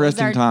 Some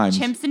interesting times.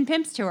 Chimps and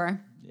Pimps tour.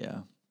 Yeah.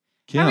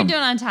 Kim, how are we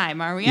doing on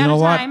time? Are we out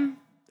of time?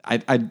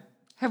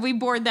 Have we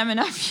bored them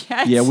enough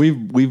yet? Yeah,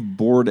 we've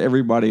bored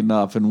everybody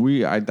enough,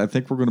 and I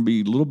think we're going to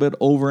be a little bit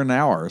over an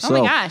hour. Oh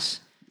my gosh!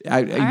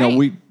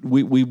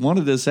 We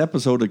wanted this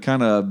episode to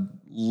kind of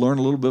learn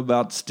a little bit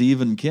about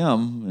Steve and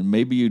Kim, and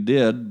maybe you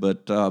did,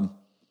 but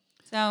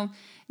so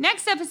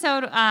next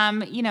episode,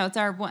 it's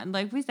our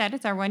like we said,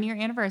 it's our 1 year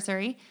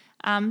anniversary.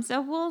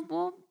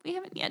 So we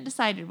haven't yet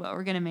decided what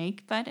we're gonna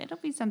make, but it'll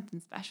be something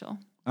special.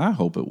 I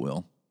hope it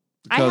will.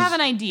 I have an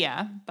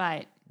idea,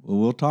 but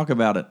we'll talk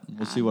about it.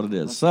 We'll see what it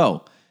is.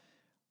 So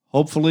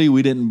hopefully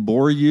we didn't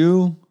bore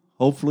you.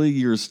 Hopefully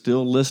you're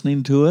still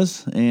listening to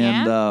us,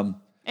 and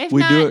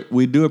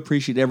we do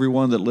appreciate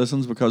everyone that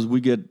listens because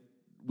we get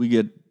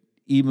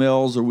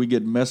emails or we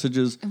get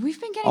messages.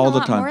 We've been getting all a the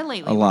lot time. more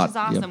lately, which is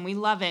awesome. Yep. We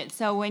love it.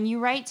 So when you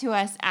write to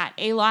us at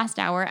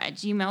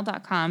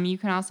alosthour@gmail.com, you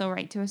can also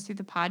write to us through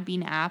the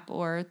Podbean app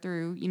or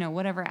through,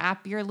 whatever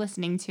app you're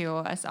listening to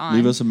us on.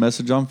 Leave us a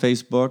message on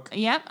Facebook.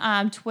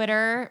 Yep.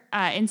 Twitter,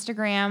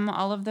 Instagram,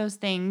 all of those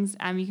things.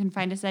 You can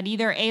find us at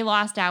either A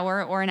Lost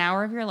Hour or An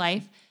Hour of Your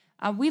Life.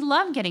 We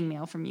love getting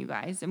mail from you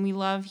guys, and we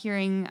love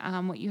hearing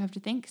what you have to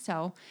think.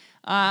 So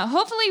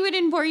hopefully we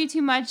didn't bore you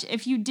too much.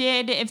 If you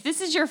did, if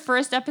this is your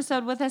first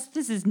episode with us,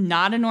 this is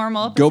not a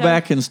normal episode. Go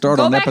back and start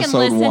on episode 1. Go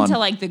back and listen to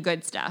like the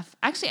good stuff.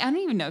 Actually, I don't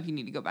even know if you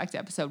need to go back to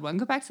episode 1.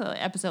 Go back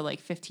to episode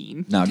like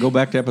 15. No, go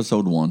back to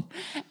episode 1.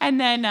 And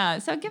then,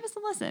 so give us a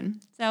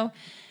listen. So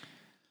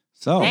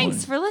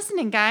thanks for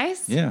listening,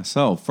 guys. Yeah.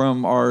 So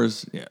from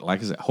ours,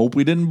 like I said, hope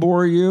we didn't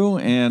bore you.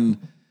 And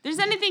if there's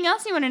anything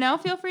else you want to know,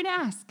 feel free to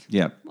ask.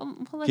 Yeah. We'll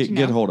let you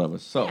know. Get hold of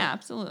us. So yeah,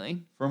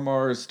 absolutely. From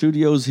our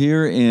studios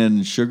here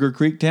in Sugar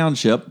Creek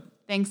Township.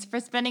 Thanks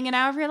for spending an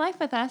hour of your life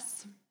with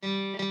us.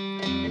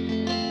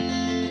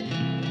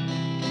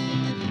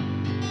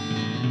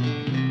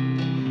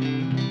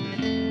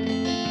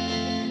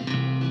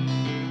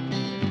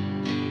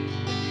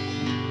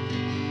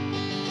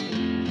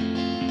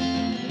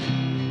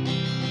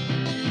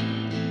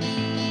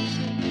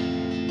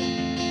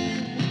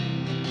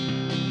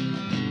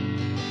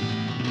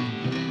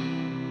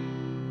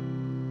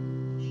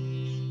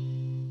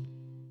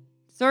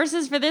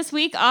 Sources for this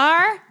week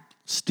are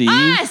Steve,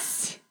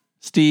 us,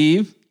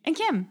 Steve, and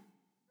Kim.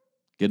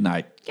 Good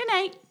night. Good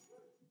night.